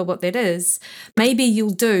discovered what that is, maybe you'll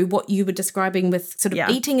do what you were describing with sort of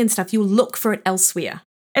eating and stuff. You'll look for it elsewhere.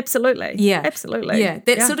 Absolutely. Yeah. Absolutely. Yeah.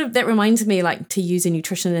 That reminds me, like, to use a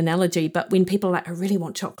nutrition analogy, but when people are like, I really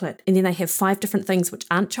want chocolate, and then they have 5 different things which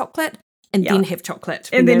aren't chocolate, and then have chocolate.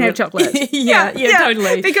 And then have chocolate.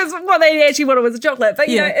 Totally. Because what they actually wanted was a chocolate. But,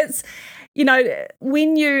 you know, it's, you know,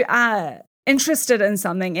 when you are interested in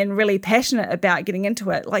something and really passionate about getting into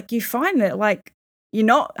it, like you find that like you're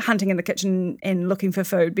not hunting in the kitchen and looking for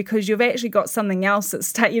food, because you've actually got something else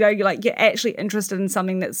that's, you know, you're actually interested in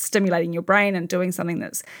something that's stimulating your brain and doing something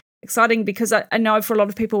that's exciting, because I know for a lot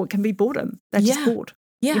of people it can be boredom. They're just bored.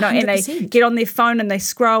 Yeah, you know, 100%. And they get on their phone and they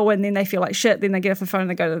scroll and then they feel like shit. Then they get off the phone and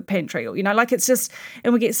they go to the pantry, or, you know, like it's just,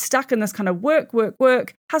 and we get stuck in this kind of work,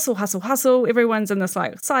 hustle. Everyone's in this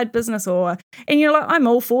like side business, and you're like, I'm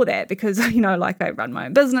all for that, because, you know, like I run my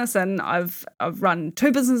own business and I've run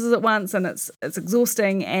 2 businesses at once, and it's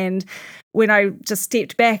exhausting. And when I just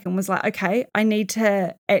stepped back and was like, okay, I need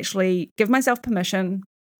to actually give myself permission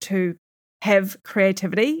to have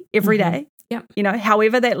creativity every day. Yep. You know,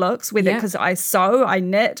 however that looks, whether because I sew, I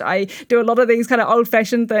knit, I do a lot of these kind of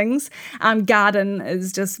old-fashioned things. Garden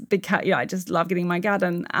is just because, you know, I just love getting my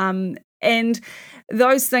garden. And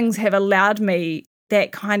those things have allowed me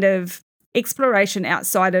that kind of exploration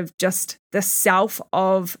outside of just the self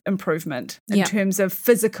of improvement in terms of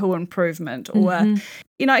physical improvement, or,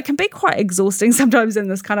 you know, it can be quite exhausting sometimes in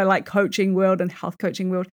this kind of like coaching world and health coaching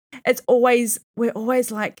world. We're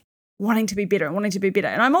always like, wanting to be better.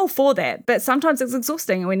 And I'm all for that. But sometimes it's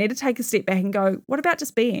exhausting and we need to take a step back and go, what about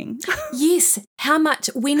just being? Yes. How much,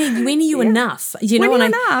 when are you enough? You know, when you're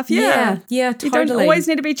enough, Yeah, totally. You don't always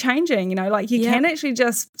need to be changing, you know, like you can actually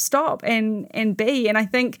just stop and be. And I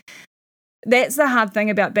think that's the hard thing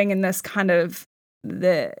about being in this kind of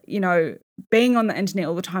you know, being on the internet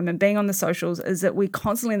all the time and being on the socials, is that we're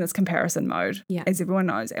constantly in this comparison mode, as everyone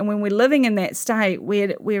knows. And when we're living in that state,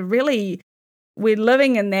 we're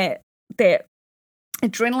living in that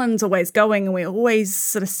adrenaline's always going, and we're always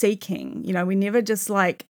sort of seeking, you know, we never just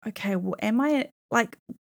like, okay, well, am I like,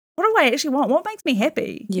 what do I actually want? What makes me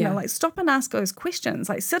happy? You know, like stop and ask those questions,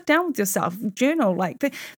 like sit down with yourself, journal, like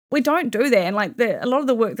we don't do that. And like a lot of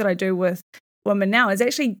the work that I do with women now is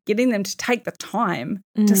actually getting them to take the time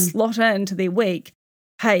to slot into their week.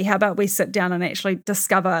 Hey, how about we sit down and actually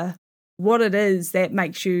discover what it is that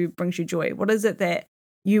brings you joy? What is it that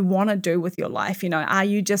you want to do with your life? You know, are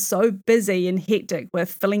you just so busy and hectic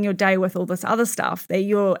with filling your day with all this other stuff that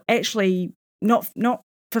you're actually not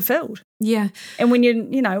fulfilled? Yeah. And when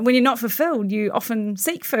you're not fulfilled, you often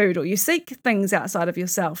seek food, or you seek things outside of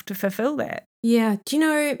yourself to fulfill that. Yeah. Do you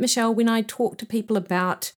know, Michelle, when I talk to people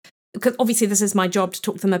about, because obviously this is my job to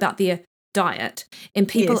talk to them about their diet, and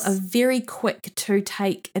people are very quick to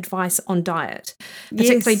take advice on diet,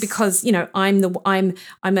 particularly because, you know, I'm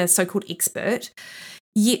a so-called expert.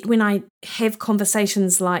 Yet when I have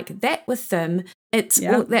conversations like that with them,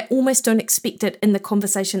 they almost don't expect it in the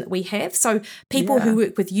conversation that we have. So people who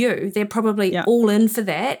work with you, they're probably all in for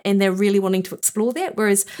that and they're really wanting to explore that.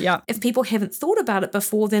 Whereas if people haven't thought about it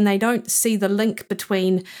before, then they don't see the link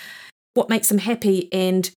between what makes them happy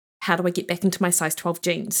and how do I get back into my size 12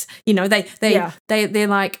 jeans? You know, they're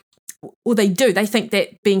like, or they do. They think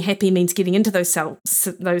that being happy means getting into those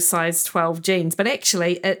size 12 jeans, but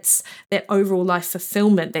actually it's that overall life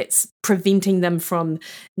fulfillment that's preventing them from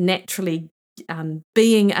naturally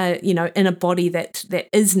being in a body that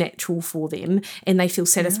is natural for them, and they feel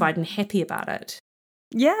satisfied and happy about it.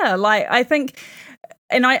 Yeah, like I think,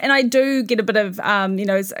 and I do get a bit of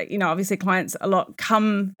obviously clients a lot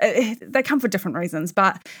they come for different reasons,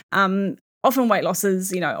 but often weight loss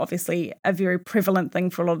is obviously a very prevalent thing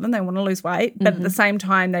for a lot of them. They want to lose weight, but at the same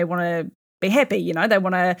time they want to be happy.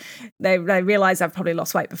 They realize they've probably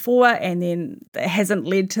lost weight before and then it hasn't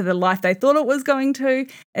led to the life they thought it was going to.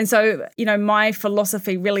 And so, my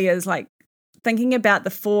philosophy really is like thinking about the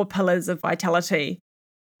 4 pillars of vitality.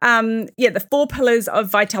 The 4 pillars of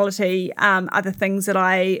vitality are the things that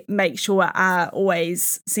I make sure are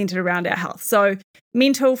always centered around our health. So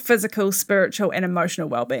mental, physical, spiritual, and emotional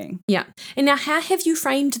well-being. Yeah. And now how have you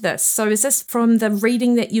framed this? So is this from the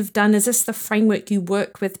reading that you've done? Is this the framework you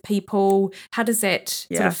work with people? How does that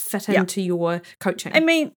sort of fit into your coaching? I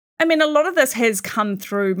mean, a lot of this has come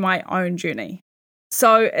through my own journey.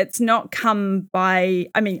 So it's not come by,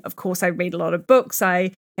 of course I read a lot of books.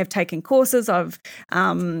 I have taken courses. But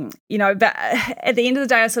at the end of the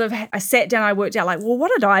day, I sat down, I worked out like, well, what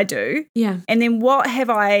did I do? Yeah. And then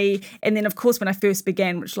and then of course, when I first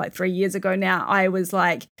began, which like 3 years ago now, I was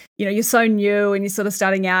like, you're so new and you're sort of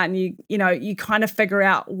starting out and you kind of figure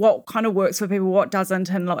out what kind of works for people, what doesn't,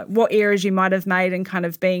 and like what errors you might have made, and kind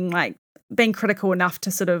of being critical enough to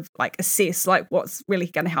sort of like assess like what's really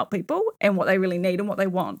going to help people and what they really need and what they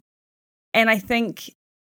want. And I think,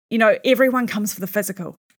 everyone comes for the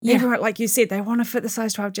physical. Yeah. Everyone, like you said, they want to fit the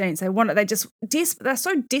size 12 jeans. They want it. They just they're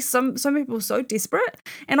so some people are so desperate,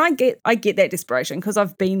 and I get that desperation because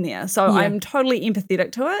I've been there. So I'm totally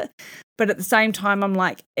empathetic to it. But at the same time, I'm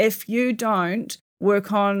like, if you don't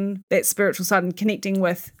work on that spiritual side and connecting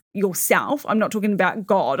with yourself, I'm not talking about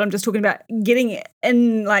God. I'm just talking about getting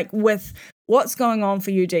in like with what's going on for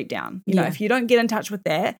you deep down. If you don't get in touch with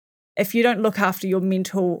that, if you don't look after your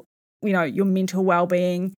mental, your mental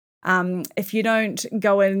well-being. If you don't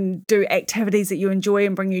go and do activities that you enjoy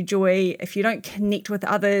and bring you joy, if you don't connect with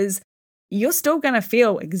others, you're still going to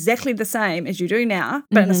feel exactly the same as you do now,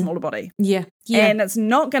 but in a smaller body. Yeah. And it's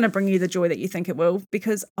not going to bring you the joy that you think it will,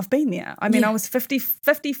 because I've been there. I was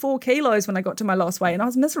 54 kilos when I got to my last weight and I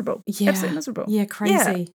was miserable. Yeah. Absolutely miserable. Yeah,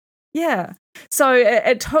 crazy. Yeah. So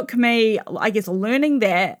it took me, I guess, learning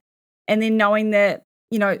that and then knowing that,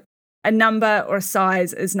 a number or a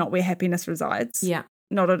size is not where happiness resides. Yeah.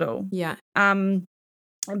 Not at all. Yeah.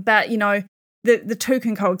 But the two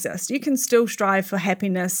can coexist. You can still strive for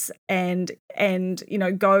happiness and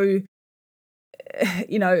go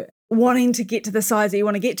wanting to get to the size that you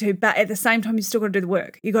want to get to, but at the same time you still got to do the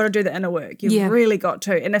work. You got to do the inner work. You've really got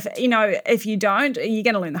to. And if you don't, you're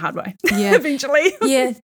going to learn the hard way. Yeah. Eventually.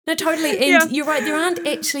 Yeah. No, totally. And you're right, there aren't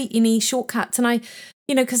actually any shortcuts. And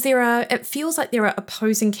because it feels like there are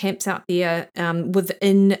opposing camps out there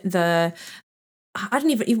within the I don't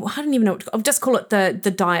even know. I'll just call it the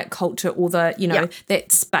diet culture or that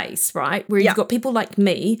space, right? Where you've got people like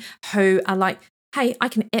me who are like, hey, I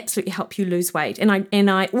can absolutely help you lose weight, and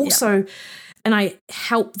I also and I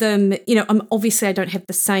help them. Obviously I don't have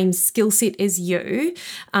the same skill set as you,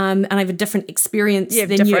 and I have a different experience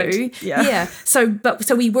than you. Yeah. So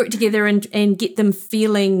we work together and get them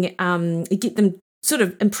feeling, get them sort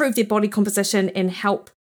of improve their body composition and help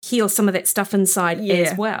heal some of that stuff inside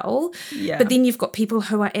as well. Yeah. But then you've got people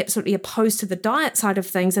who are absolutely opposed to the diet side of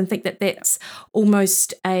things and think that that's the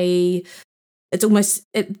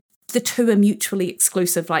two are mutually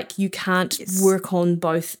exclusive. Like you can't work on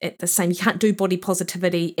both at the same. You can't do body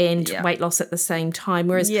positivity and weight loss at the same time.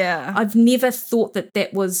 Whereas I've never thought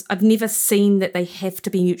I've never seen that they have to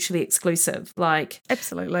be mutually exclusive. Like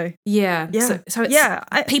absolutely. Yeah. Yeah. So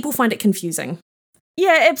it's, people find it confusing.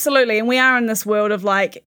 Yeah, absolutely. And we are in this world of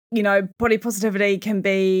like, body positivity can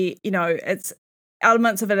be, it's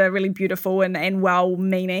elements of it are really beautiful and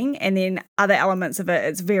well-meaning, and then other elements of it,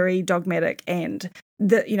 it's very dogmatic and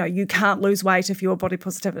you can't lose weight if you're body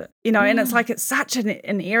positive, and it's like it's such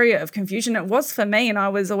an area of confusion. It was for me, and I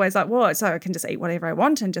was always like, well, so I can just eat whatever I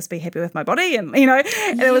want and just be happy with my body, and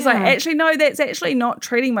it was like, actually, no, that's actually not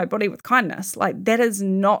treating my body with kindness. Like that is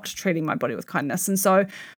not treating my body with kindness. And so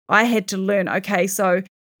I had to learn, okay, so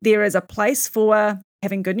there is a place for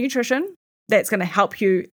having good nutrition that's going to help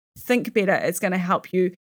you think better. It's going to help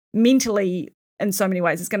you mentally in so many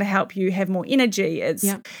ways. It's going to help you have more energy. It's,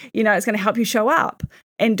 it's going to help you show up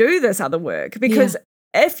and do this other work. Because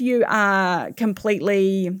if you are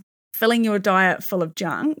completely filling your diet full of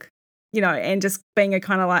junk, and just being a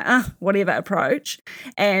kind of like, whatever approach,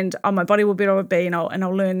 and my body will be what it will be, and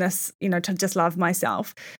I'll learn this, to just love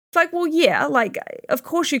myself. It's like, well, yeah, like, of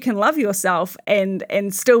course you can love yourself and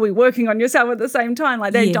still be working on yourself at the same time.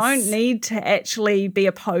 Like, they don't need to actually be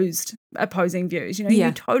opposing views.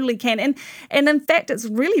 You totally can. And in fact, it's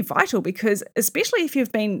really vital, because especially if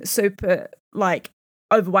you've been super, like,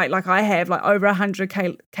 overweight, like I have, like over 100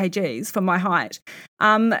 kgs for my height,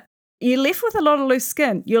 you're left with a lot of loose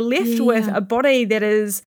skin. You're left with a body that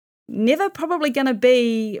is never probably going to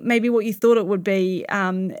be maybe what you thought it would be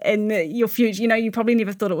in your future. You probably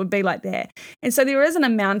never thought it would be like that. And so there is an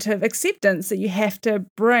amount of acceptance that you have to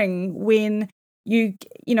bring when you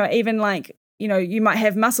even like, you might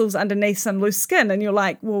have muscles underneath some loose skin, and you're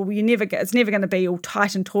like, well, it's never going to be all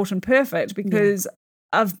tight and taut and perfect, because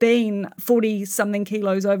I've been 40 something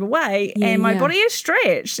kilos overweight and my body is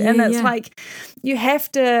stretched. And it's like, you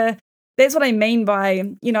have to, that's what I mean by,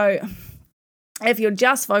 if you're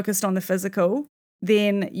just focused on the physical,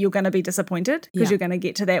 then you're going to be disappointed, because you're going to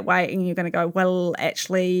get to that weight and you're going to go, well,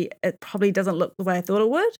 actually, it probably doesn't look the way I thought it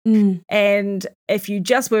would. And if you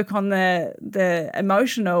just work on the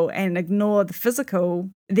emotional and ignore the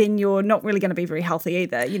physical, then you're not really going to be very healthy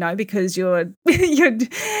either, because I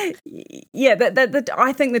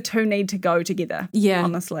think the two need to go together. Yeah.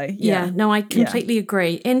 Honestly. Yeah. No, I completely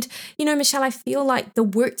agree. And, Michelle, I feel like the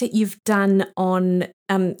work that you've done on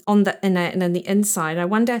the inner and on the inside,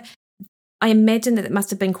 I imagine that it must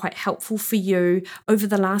have been quite helpful for you over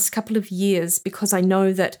the last couple of years, because I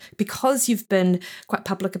know that because you've been quite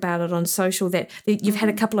public about it on social, that you've had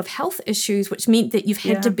a couple of health issues, which meant that you've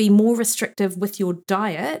had to be more restrictive with your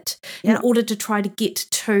diet in order to try to get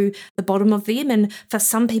to the bottom of them. And for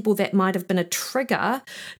some people, that might have been a trigger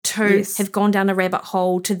to have gone down a rabbit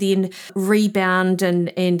hole to then rebound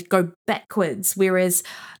and go backwards. Whereas,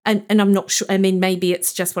 and I'm not sure, I mean, maybe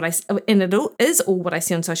it's just what and it is all what I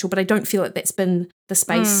see on social, but I don't feel like that's been the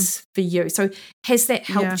space for you. So has that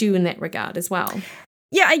helped you in that regard as well?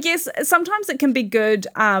 Yeah, I guess sometimes it can be good.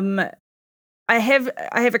 I have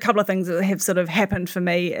a couple of things that have sort of happened for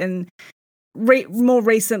me, and more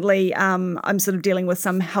recently, I'm sort of dealing with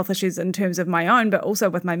some health issues in terms of my own, but also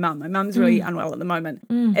with my mum. My mum's really unwell at the moment.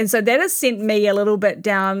 And so that has sent me a little bit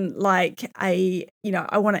down like I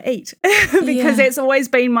want to eat because that's always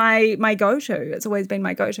been my go-to. It's always been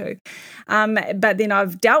my go-to. But then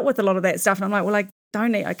I've dealt with a lot of that stuff, and I'm like, well,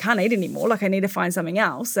 I can't eat anymore. Like, I need to find something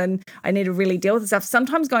else, and I need to really deal with the stuff.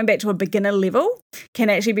 Sometimes going back to a beginner level can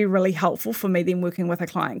actually be really helpful for me then working with a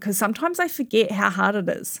client, because sometimes I forget how hard it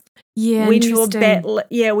is. Yeah, when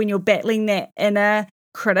you're battling that inner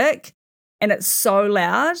critic and it's so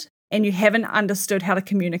loud and you haven't understood how to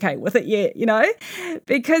communicate with it yet,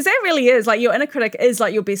 because that really is like your inner critic is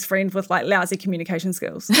like your best friend with like lousy communication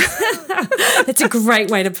skills. That's a great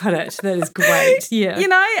way to put it. That is great. Yeah.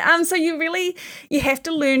 So you have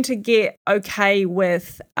to learn to get okay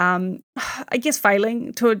with, I guess,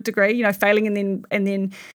 failing to a degree, failing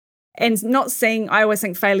and not seeing, I always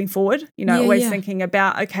think failing forward, thinking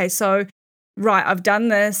about, okay, so right, I've done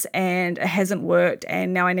this and it hasn't worked,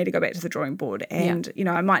 and now I need to go back to the drawing board, and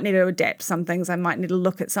I might need to adapt some things, I might need to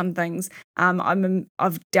look at some things.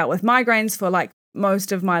 I've dealt with migraines for like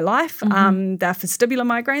most of my life. They're vestibular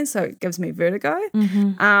migraines, so it gives me vertigo.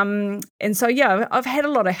 And so I've had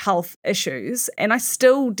a lot of health issues, and I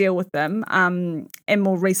still deal with them. And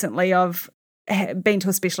more recently, I've been to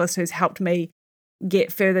a specialist who's helped me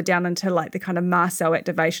get further down into like the kind of mast cell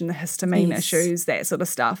activation, the histamine issues, that sort of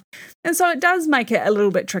stuff. And so it does make it a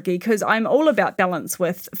little bit tricky, because I'm all about balance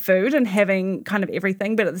with food and having kind of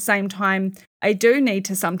everything, but at the same time, I do need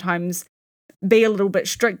to sometimes be a little bit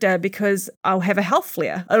stricter, because I'll have a health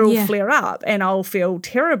flare. It'll flare up and I'll feel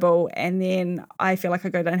terrible, and then I feel like I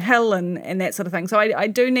go downhill and that sort of thing. So I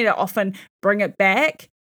do need to often bring it back.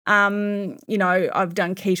 I've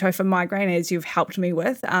done keto for migraine, as you've helped me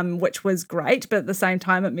with, which was great, but at the same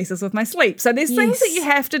time it messes with my sleep. So there's things that you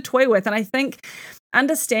have to toy with, and I think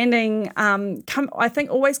understanding, I think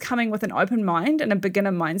always coming with an open mind and a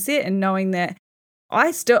beginner mindset, and knowing that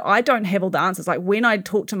I don't have all the answers. Like, when I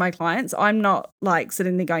talk to my clients, I'm not like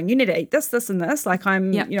sitting there going, you need to eat this, this, and this. Like,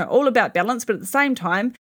 I'm all about balance, but at the same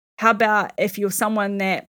time, how about if you're someone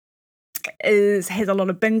that has a lot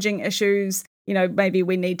of binging issues, maybe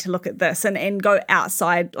we need to look at this and go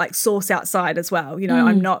outside, like source outside as well.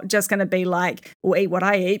 I'm not just going to be like, well, eat what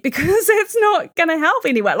I eat, because it's not going to help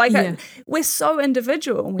anyway. Like we're so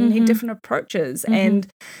individual and we need different approaches. And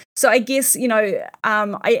so I guess, I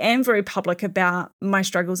am very public about my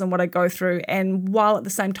struggles and what I go through. And while at the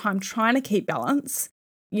same time trying to keep balance,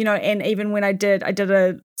 and even when I did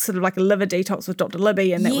a sort of like a liver detox with Dr.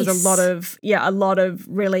 Libby, and that was a lot of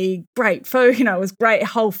really great food. It was great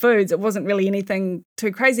whole foods. It wasn't really anything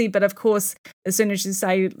too crazy. But of course, as soon as you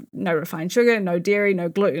say no refined sugar, no dairy, no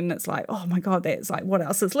gluten, it's like, oh my God, that's like, what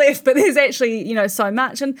else is left? But there's actually, so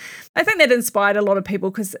much. And I think that inspired a lot of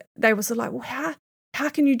people, because they were sort of like, well, how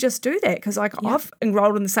can you just do that? Because I've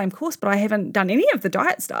enrolled in the same course, but I haven't done any of the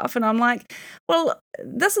diet stuff. And I'm like, well,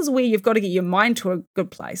 this is where you've got to get your mind to a good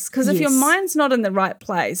place. Because if your mind's not in the right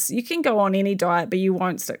place, you can go on any diet, but you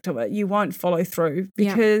won't stick to it. You won't follow through,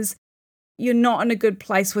 because you're not in a good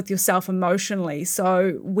place with yourself emotionally.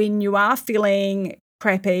 So when you are feeling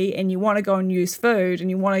crappy and you want to go and use food and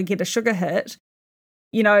you want to get a sugar hit,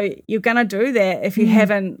 you're going to do that if you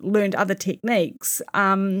haven't learned other techniques.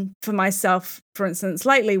 For myself, for instance,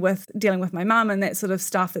 lately with dealing with my mum and that sort of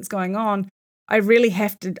stuff that's going on, I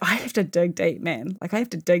have to dig deep, man. Like I have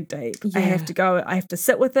to dig deep. Yeah. I have to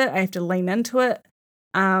sit with it. I have to lean into it.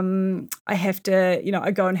 I have to,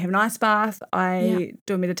 I go and have an ice bath. I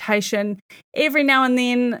do a meditation. Every now and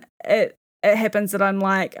then it happens that I'm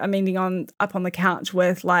ending up on the couch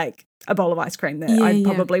with like a bowl of ice cream that I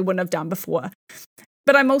probably wouldn't have done before.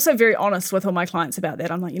 But I'm also very honest with all my clients about that.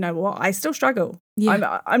 I'm like, you know what? I still struggle.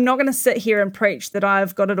 Yeah. I'm not going to sit here and preach that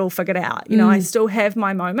I've got it all figured out. I still have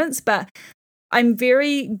my moments, but I'm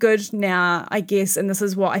very good now, I guess, and this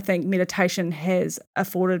is what I think meditation has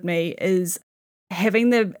afforded me, is having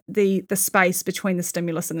the space between the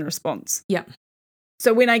stimulus and the response. Yeah.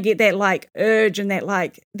 So when I get that like urge and that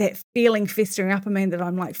feeling festering up in me that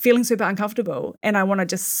I'm like feeling super uncomfortable and I want to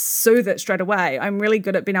just soothe it straight away, I'm really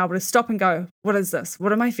good at being able to stop and go, what is this?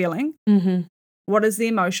 What am I feeling? Mm-hmm. What is the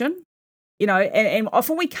emotion? And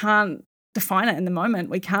often we can't define it in the moment.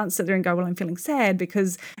 We can't sit there and go, well, I'm feeling sad,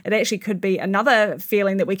 because it actually could be another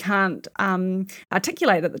feeling that we can't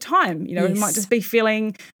articulate at the time. We might just be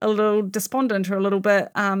feeling a little despondent or a little bit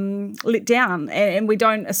let down, and we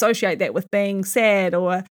don't associate that with being sad,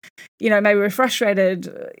 or maybe we're frustrated,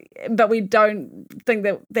 but we don't think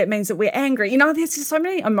that means that we're angry. There's just so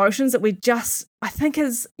many emotions that we just, I think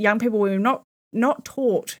as young people, we're not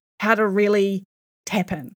taught how to really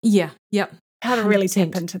tap in. Yeah. Yep. How to really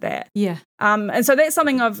tap into that. Yeah. And so that's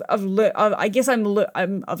something I've learned. I guess I've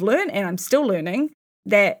learned, and I'm still learning,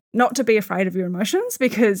 that not to be afraid of your emotions,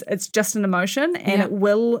 because it's just an emotion and it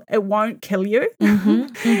won't kill you. Mm-hmm,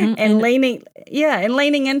 mm-hmm. And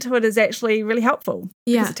leaning into it is actually really helpful,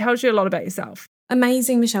 because it tells you a lot about yourself.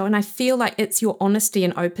 Amazing, Michelle. And I feel like it's your honesty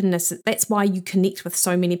and openness. That's why you connect with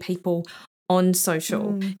so many people on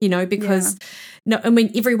social, because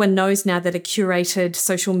everyone knows now that a curated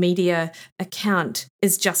social media account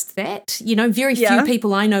is just that. Very few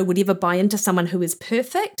people I know would ever buy into someone who is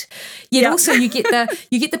perfect. Yet also you get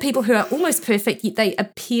the people who are almost perfect, yet they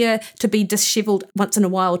appear to be disheveled once in a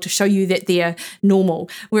while to show you that they're normal.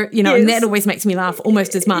 Where and that always makes me laugh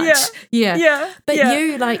almost as much. But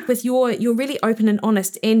you, like, with you're really open and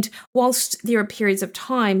honest. And whilst there are periods of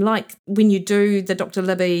time, like when you do the Dr.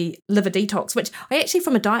 Libby liver detox, which I actually,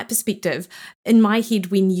 from a diet perspective, in my head,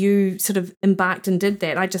 when you sort of embarked and did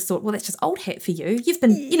that, I just thought, well, that's just old hat for you. You've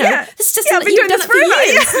been, this is just you've been doing this for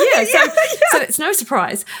years. So it's no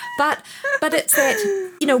surprise. But it's that,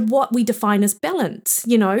 what we define as balance,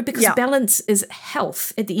 because balance is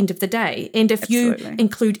health at the end of the day. And if you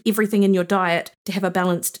include everything in your diet to have a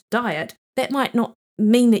balanced diet, that might not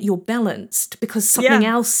mean that you're balanced, because something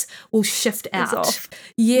else will shift out. Off.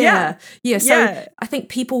 So I think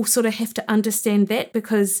people sort of have to understand that,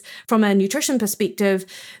 because from a nutrition perspective,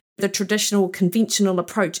 the traditional conventional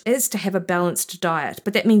approach is to have a balanced diet,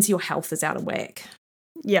 but that means your health is out of whack.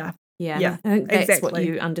 Yeah. I think that's what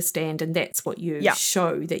you understand, and that's what you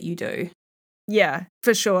show that you do. Yeah,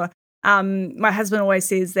 for sure. My husband always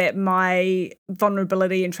says that my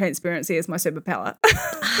vulnerability and transparency is my superpower.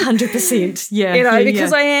 100%.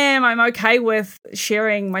 Because I'm okay with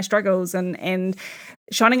sharing my struggles and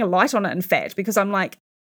shining a light on it, in fact, because I'm like,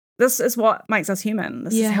 this is what makes us human.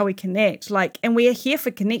 This is how we connect. Like, and we are here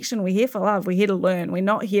for connection. We're here for love. We're here to learn. We're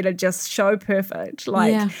not here to just show perfect.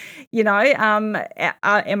 Like, am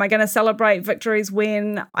I going to celebrate victories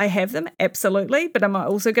when I have them? Absolutely. But am I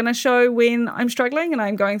also going to show when I'm struggling and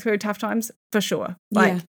I'm going through tough times? For sure.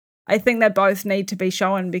 I think they both need to be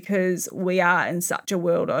shown, because we are in such a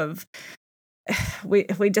world of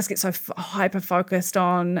we just get so hyper focused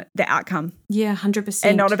on the outcome. Yeah, 100%.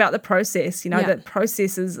 And not about the process. That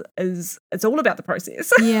process is it's all about the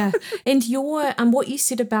process. Yeah. And what you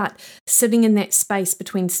said about sitting in that space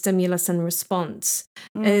between stimulus and response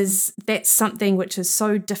is that's something which is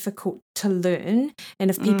so difficult to learn. And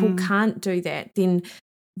if people can't do that, then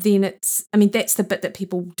it's, that's the bit that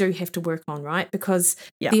people do have to work on, right? Because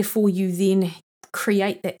therefore you then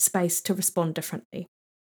create that space to respond differently.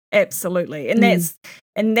 Absolutely.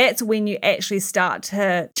 And that's when you actually start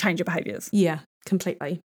to change your behaviors. Yeah,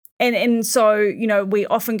 completely. And so, we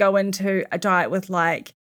often go into a diet with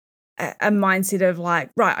like a mindset of like,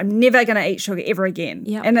 right, I'm never going to eat sugar ever again.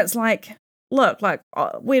 Yep. And it's like, look, like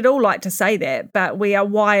we'd all like to say that, but we are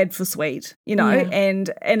wired for sweet,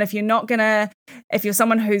 and if you're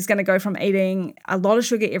someone who's going to go from eating a lot of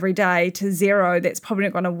sugar every day to 0, that's probably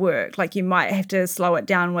not going to work. Like you might have to slow it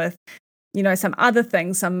down with some other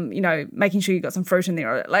things, making sure you've got some fruit in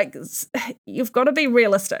there. Like, you've got to be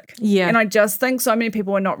realistic. Yeah. And I just think so many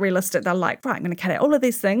people are not realistic. They're like, right, I'm going to cut out all of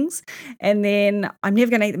these things and then I'm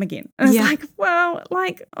never going to eat them again. And it's like, well,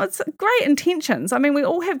 like, it's great intentions. We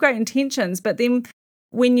all have great intentions, but then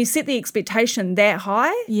when you set the expectation that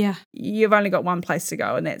high, you've only got one place to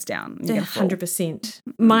go, and that's down. 100%.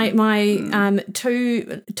 My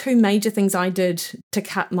two major things I did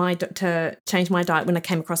to change my diet when I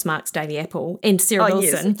came across Mark's Daily Apple and Sarah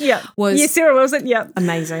Wilson. Yes, Sarah Wilson. Yeah,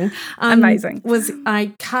 amazing. Amazing. Was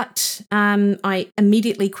I cut? I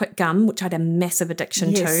immediately quit gum, which I had a massive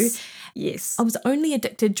addiction to. Yes, I was only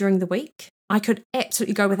addicted during the week. I could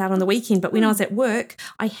absolutely go without on the weekend, but when I was at work,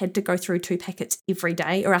 I had to go through 2 packets every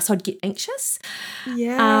day or else I'd get anxious.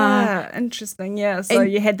 Yeah, interesting. Yeah, so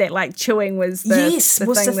you had that like chewing was the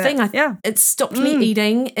thing. It stopped me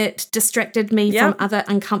eating. It distracted me from other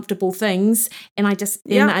uncomfortable things, and I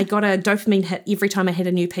got a dopamine hit every time I had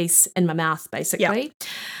a new piece in my mouth, basically.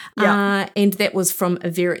 And that was from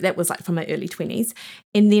my early 20s.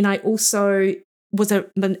 And then I also was a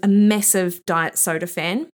massive diet soda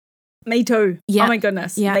fan. Me too. Yeah. Oh my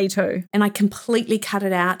goodness. Yeah. Me too. And I completely cut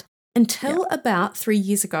it out until about 3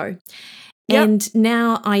 years ago. And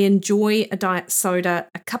now I enjoy a diet soda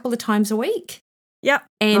a couple of times a week. Yep.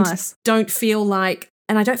 And nice. I don't feel like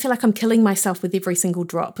I'm killing myself with every single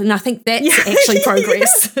drop. And I think that's actually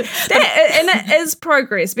progress. And it is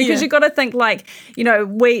progress because you've got to think like,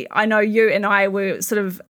 I know you and I were sort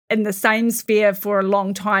of in the same sphere for a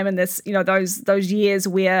long time in this, those years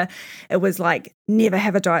where it was like never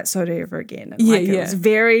have a diet soda ever again. And it was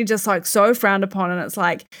very just like so frowned upon. And it's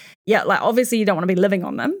like, like obviously you don't want to be living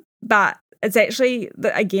on them, but it's actually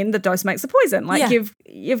the dose makes the poison. Like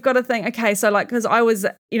you've got to think, okay, so like, because I was,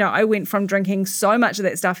 I went from drinking so much of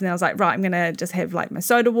that stuff and then I was like, right, I'm going to just have like my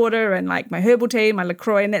soda water and like my herbal tea, my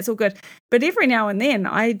LaCroix, and that's all good. But every now and then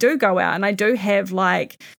I do go out and I do have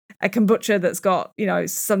like a kombucha that's got,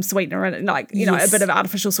 some sweetener in it, like, a bit of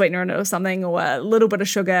artificial sweetener in it or something, or a little bit of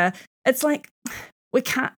sugar. It's like, we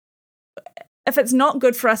can't, if it's not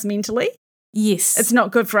good for us mentally, it's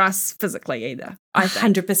not good for us physically either.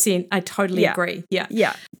 100%. I totally agree. Yeah.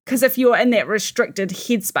 Yeah. Because if you're in that restricted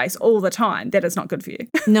headspace all the time, that is not good for you.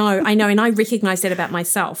 No, I know. And I recognize that about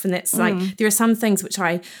myself. And that's like, there are some things which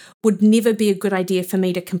I would never be a good idea for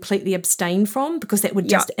me to completely abstain from because that would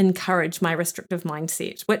just encourage my restrictive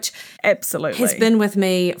mindset, which absolutely has been with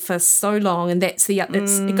me for so long. And that's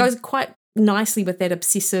it goes quite nicely with that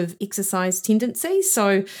obsessive exercise tendency.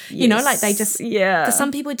 So, like they just, for some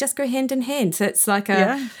people, it just go hand in hand. So it's like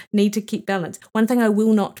a need to keep balance. One thing I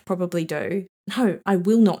will not do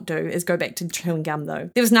is go back to chewing gum though.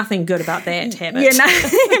 There was nothing good about that habit.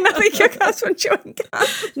 Nothing good comes from chewing gum.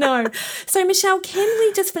 No. So Michelle, can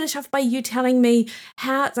we just finish off by you telling me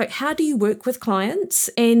how do you work with clients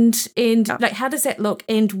and like how does that look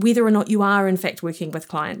and whether or not you are in fact working with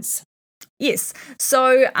clients? Yes.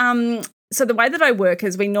 So the way that I work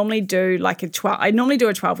is we normally do like a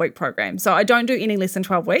 12-week program. So I don't do any less than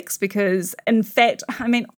 12 weeks because in fact,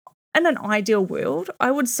 in an ideal world, I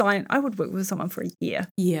would work with someone for a year.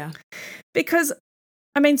 Yeah. Because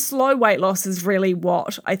slow weight loss is really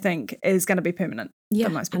what I think is going to be permanent for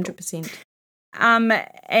most people. 100%.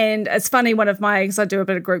 And it's funny, because I do a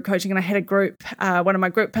bit of group coaching and I had a group, one of my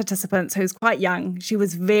group participants who's quite young, she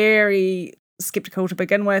was very skeptical to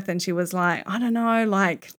begin with and she was like, I don't know,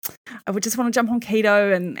 like I would just want to jump on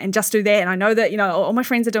keto and just do that, and I know that all my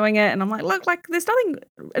friends are doing it, and I'm like, look, like there's nothing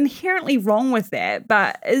inherently wrong with that,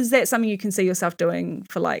 but is that something you can see yourself doing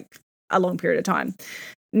for like a long period of time?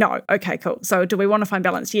 No. Okay, cool. So do we want to find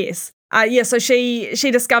balance? Yes. So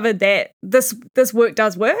she discovered that this work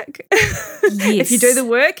does work if you do the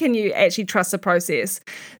work and you actually trust the process.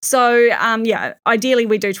 So ideally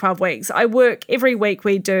we do 12 weeks. I work every week.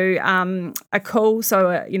 We do a call,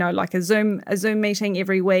 so like a Zoom meeting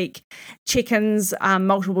every week, check-ins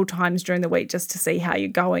multiple times during the week just to see how you're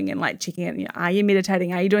going and like checking in. Are you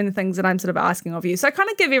meditating? Are you doing the things that I'm sort of asking of you? So I kind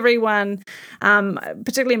of give everyone,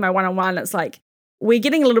 particularly in my one-on-one, it's like, we're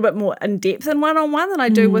getting a little bit more in depth in one-on-one than I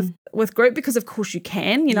do with group, because of course you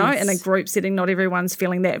can, in a group setting, not everyone's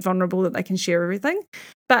feeling that vulnerable that they can share everything.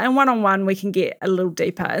 But in one-on-one, we can get a little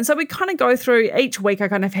deeper. And so we kind of go through each week. I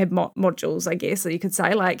kind of have modules, I guess, that you could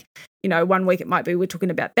say, like, 1 week it might be we're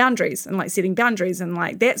talking about boundaries and like setting boundaries. And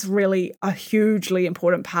like, that's really a hugely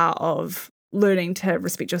important part of learning to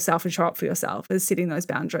respect yourself and show up for yourself, is setting those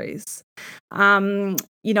boundaries.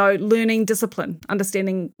 Learning discipline,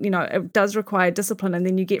 understanding, it does require discipline, and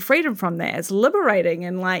then you get freedom from that. It's liberating,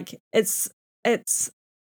 and like it's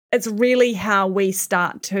really how we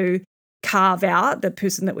start to carve out the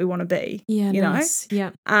person that we want to be. Yeah, nice.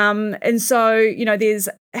 Yeah. And so, there's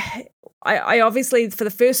I obviously, for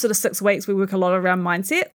the first sort of 6 weeks, we work a lot around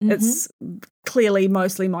mindset. Mm-hmm. It's clearly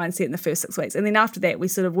mostly mindset in the first 6 weeks. And then after that, we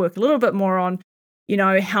sort of work a little bit more on,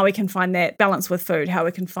 how we can find that balance with food, how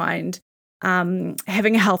we can find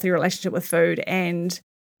having a healthy relationship with food, and,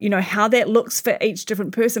 how that looks for each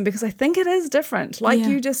different person, because I think it is different. Like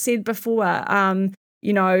you just said before,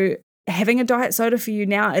 having a diet soda for you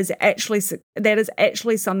now is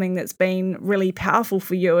actually something that's been really powerful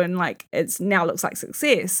for you, and like it's now looks like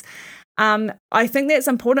success. I think that's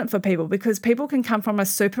important for people, because people can come from a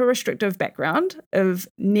super restrictive background of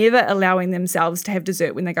never allowing themselves to have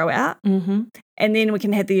dessert when they go out. Mm-hmm. And then we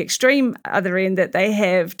can have the extreme other end that they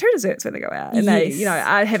have 2 desserts when they go out, and they,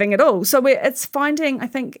 are having it all. So it's finding, I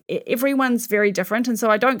think everyone's very different. And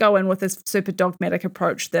so I don't go in with this super dogmatic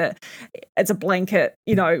approach that it's a blanket,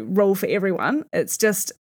 rule for everyone. It's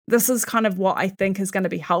just, this is kind of what I think is going to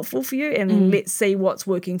be helpful for you, and let's see what's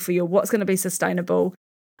working for you, what's going to be sustainable.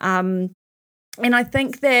 And I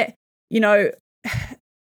think that,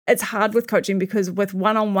 it's hard with coaching, because with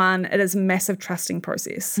one-on-one, it is a massive trusting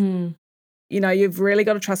process. You've really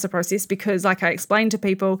got to trust the process, because like I explained to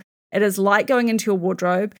people, it is like going into your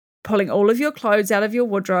wardrobe, pulling all of your clothes out of your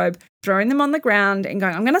wardrobe, throwing them on the ground and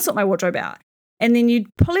going, I'm going to sort my wardrobe out. And then you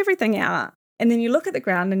pull everything out, and then you look at the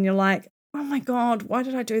ground and you're like, oh my God, why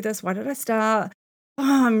did I do this? Why did I start?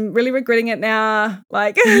 Oh, I'm really regretting it now.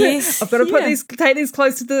 Like, I've got to take these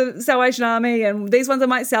clothes to the Salvation Army, and these ones I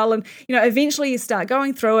might sell. And, eventually you start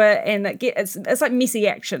going through it, and it's like messy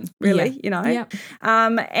action, really,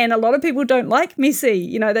 And a lot of people don't like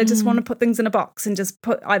messy, they just want to put things in a box and just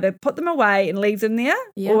either put them away and leave them there,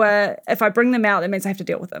 or if I bring them out, that means I have to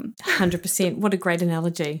deal with them. 100%. What a great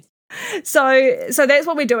analogy. So that's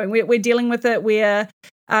what we're doing. We're dealing with it. We're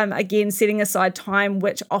again, setting aside time,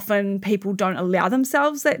 which often people don't allow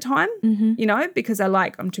themselves that time, because they're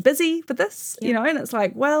like, I'm too busy for this, and it's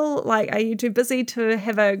like, well, like, are you too busy to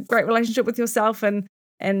have a great relationship with yourself and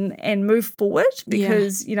move forward?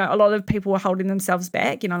 Because, a lot of people are holding themselves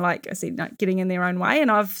back, like I said, getting in their own way. And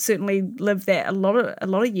I've certainly lived that a lot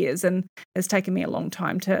of years, and it's taken me a long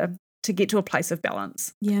time to get to a place of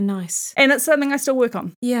balance. Yeah, nice. And it's something I still work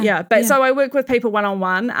on. So I work with people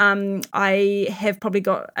one-on-one. I have probably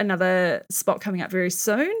got another spot coming up very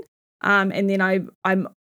soon. And then I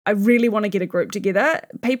really want to get a group together.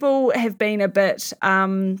 People have been a bit,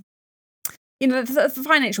 the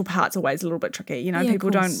financial part's always a little bit tricky. People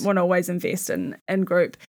don't want to always invest in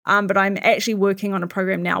group. But I'm actually working on a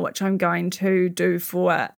program now, which I'm going to do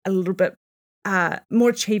for a little bit more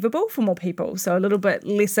achievable for more people, so a little bit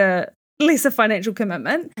lesser financial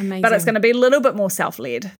commitment. Amazing. But it's going to be a little bit more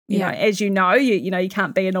self-led. As you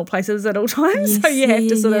can't be in all places at all times, so you have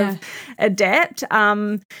to sort of adapt.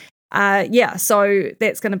 So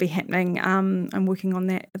that's going to be happening. I'm working on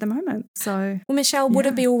that at the moment. So, well, Michelle, would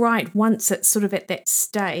it be all right once it's sort of at that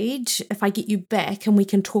stage if I get you back and we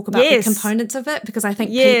can talk about the components of it? Because I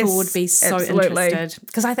think people would be so interested.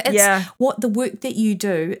 Because I think it's what the work that you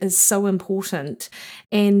do is so important.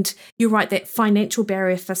 And you're right, that financial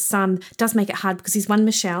barrier for some does make it hard, because there's one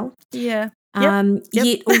Michelle. Yeah.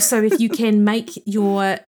 Yet also, if you can make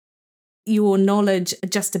your knowledge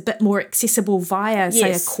just a bit more accessible via,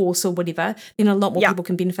 say, a course or whatever, then a lot more people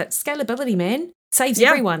can benefit. Scalability, man, saves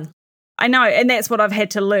everyone. I know, and that's what I've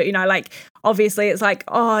had to learn. Like, obviously it's like,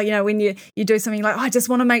 when you do something, like, I just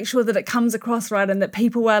want to make sure that it comes across right, and that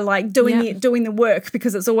people are like doing the work,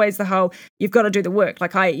 because it's always the whole, you've got to do the work.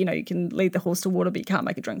 Like, you can lead the horse to water, but you can't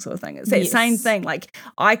make it drink, sort of thing. It's that same thing. Like,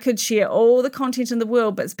 I could share all the content in the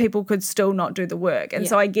world, but people could still not do the work. And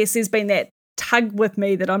so I guess there's been that tug with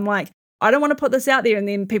me that I'm like, I don't want to put this out there and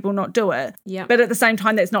then people not do it. Yeah. But at the same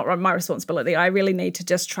time, that's not my responsibility. I really need to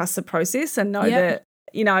just trust the process and know that,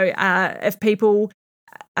 if people,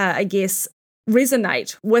 I guess,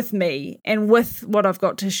 resonate with me and with what I've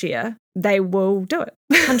got to share, they will do it.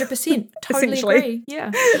 100%. Totally agree.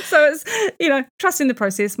 Yeah. So it's, trusting the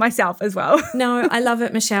process myself as well. No, I love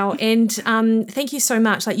it, Michelle. And thank you so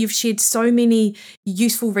much. Like, you've shared so many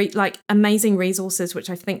useful, amazing resources, which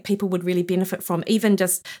I think people would really benefit from. Even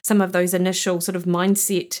just some of those initial sort of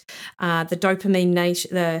mindset, the Dopamine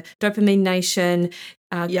Nation,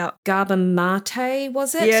 Gabor Mate,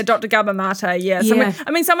 was it? Yeah, Dr. Gabor Mate. Yeah.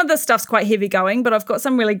 Some of this stuff's quite heavy going, but I've got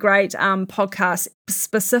some really great podcast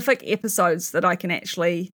specific episodes that I can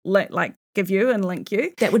actually give you and link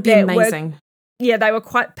you. That would be amazing. They were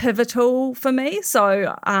quite pivotal for me.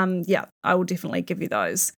 So I will definitely give you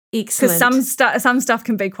those. Excellent. Because some stuff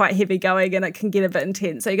can be quite heavy going and it can get a bit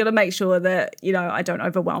intense. So you got to make sure that, I don't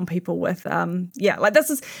overwhelm people with, it's kind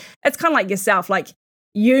of like yourself,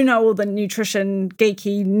 all the nutrition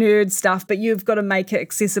geeky nerd stuff, but you've got to make it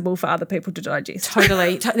accessible for other people to digest.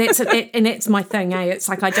 Totally. That's my thing, eh? It's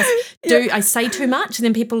like I just I say too much and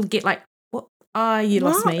then people get like, what? You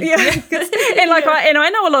lost me. Yeah. I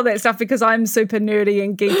know a lot of that stuff because I'm super nerdy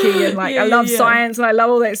and geeky and I love science and I love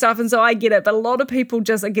all that stuff, and so I get it. But a lot of people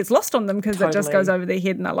it gets lost on them because it just goes over their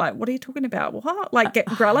head and they're like, what are you talking about? What? Like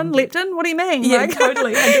ghrelin, leptin? What do you mean? Yeah,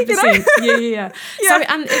 totally. 100%. Yeah. So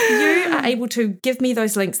if you are able to give me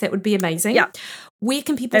those links, that would be amazing. Yeah. Where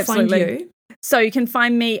can people find you? So you can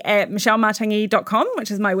find me at michellemartangi.com,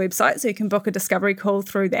 which is my website, so you can book a discovery call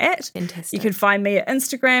through that. Fantastic. You can find me at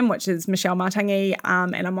Instagram, which is Michelle Martangi,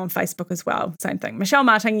 and I'm on Facebook as well. Same thing, Michelle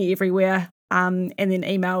Martangi everywhere. And then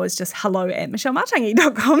email is just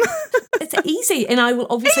hello@michellemartangi.com. It's easy. And I will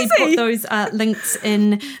obviously put those links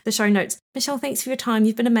in the show notes. Michelle, thanks for your time.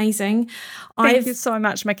 You've been amazing. Thank you so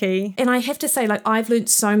much, Mickey. And I have to say, I've learned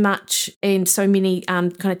so much and so many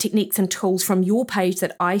kind of techniques and tools from your page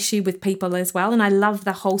that I share with people as well. And I love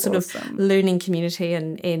the whole sort of learning community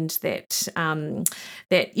and that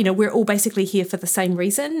we're all basically here for the same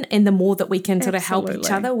reason. And the more that we can sort of help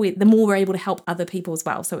each other, the more we're able to help other people as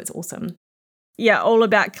well. So it's awesome. Yeah, all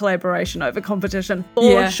about collaboration over competition,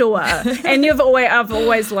 for sure. And I've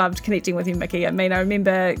always loved connecting with you, Mickey. I mean, I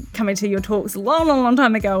remember coming to your talks a long, long, long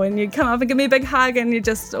time ago, and you'd come up and give me a big hug, and you've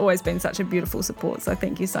just always been such a beautiful support. So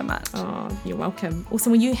thank you so much. Oh, you're welcome.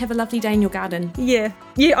 Awesome. Well, you have a lovely day in your garden. Yeah,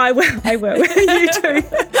 I will. You too.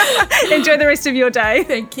 Enjoy the rest of your day.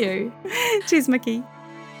 Thank you. Cheers, Mickey.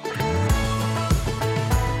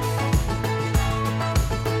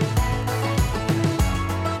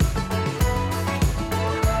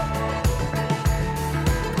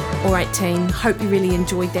 All right, team, hope you really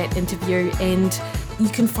enjoyed that interview, and you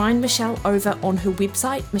can find Michelle over on her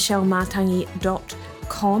website,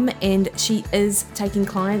 michellemartangi.com, and she is taking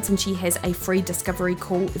clients and she has a free discovery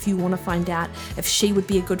call if you want to find out if she would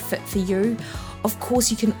be a good fit for you. Of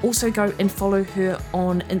course, you can also go and follow her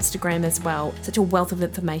on Instagram as well. Such a wealth of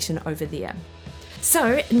information over there.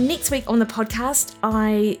 So next week on the podcast,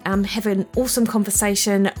 I have an awesome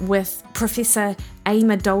conversation with Professor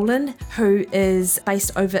Aima Dolan, who is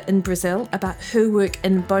based over in Brazil, about her work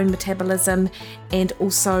in bone metabolism, and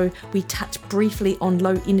also we touch briefly on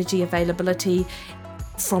low energy availability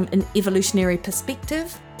from an evolutionary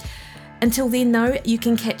perspective. Until then though, you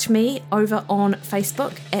can catch me over on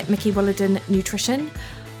Facebook at Mickey Williden Nutrition,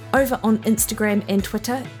 over on Instagram and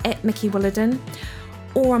Twitter at Mickey Williden,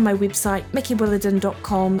 or on my website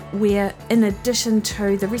mickeywilliden.com, where in addition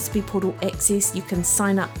to the recipe portal access, you can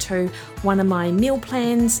sign up to one of my meal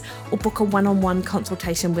plans or book a one-on-one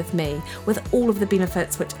consultation with me with all of the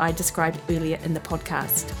benefits which I described earlier in the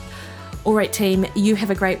podcast. All right, team, you have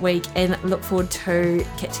a great week and look forward to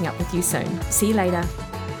catching up with you soon. See you later.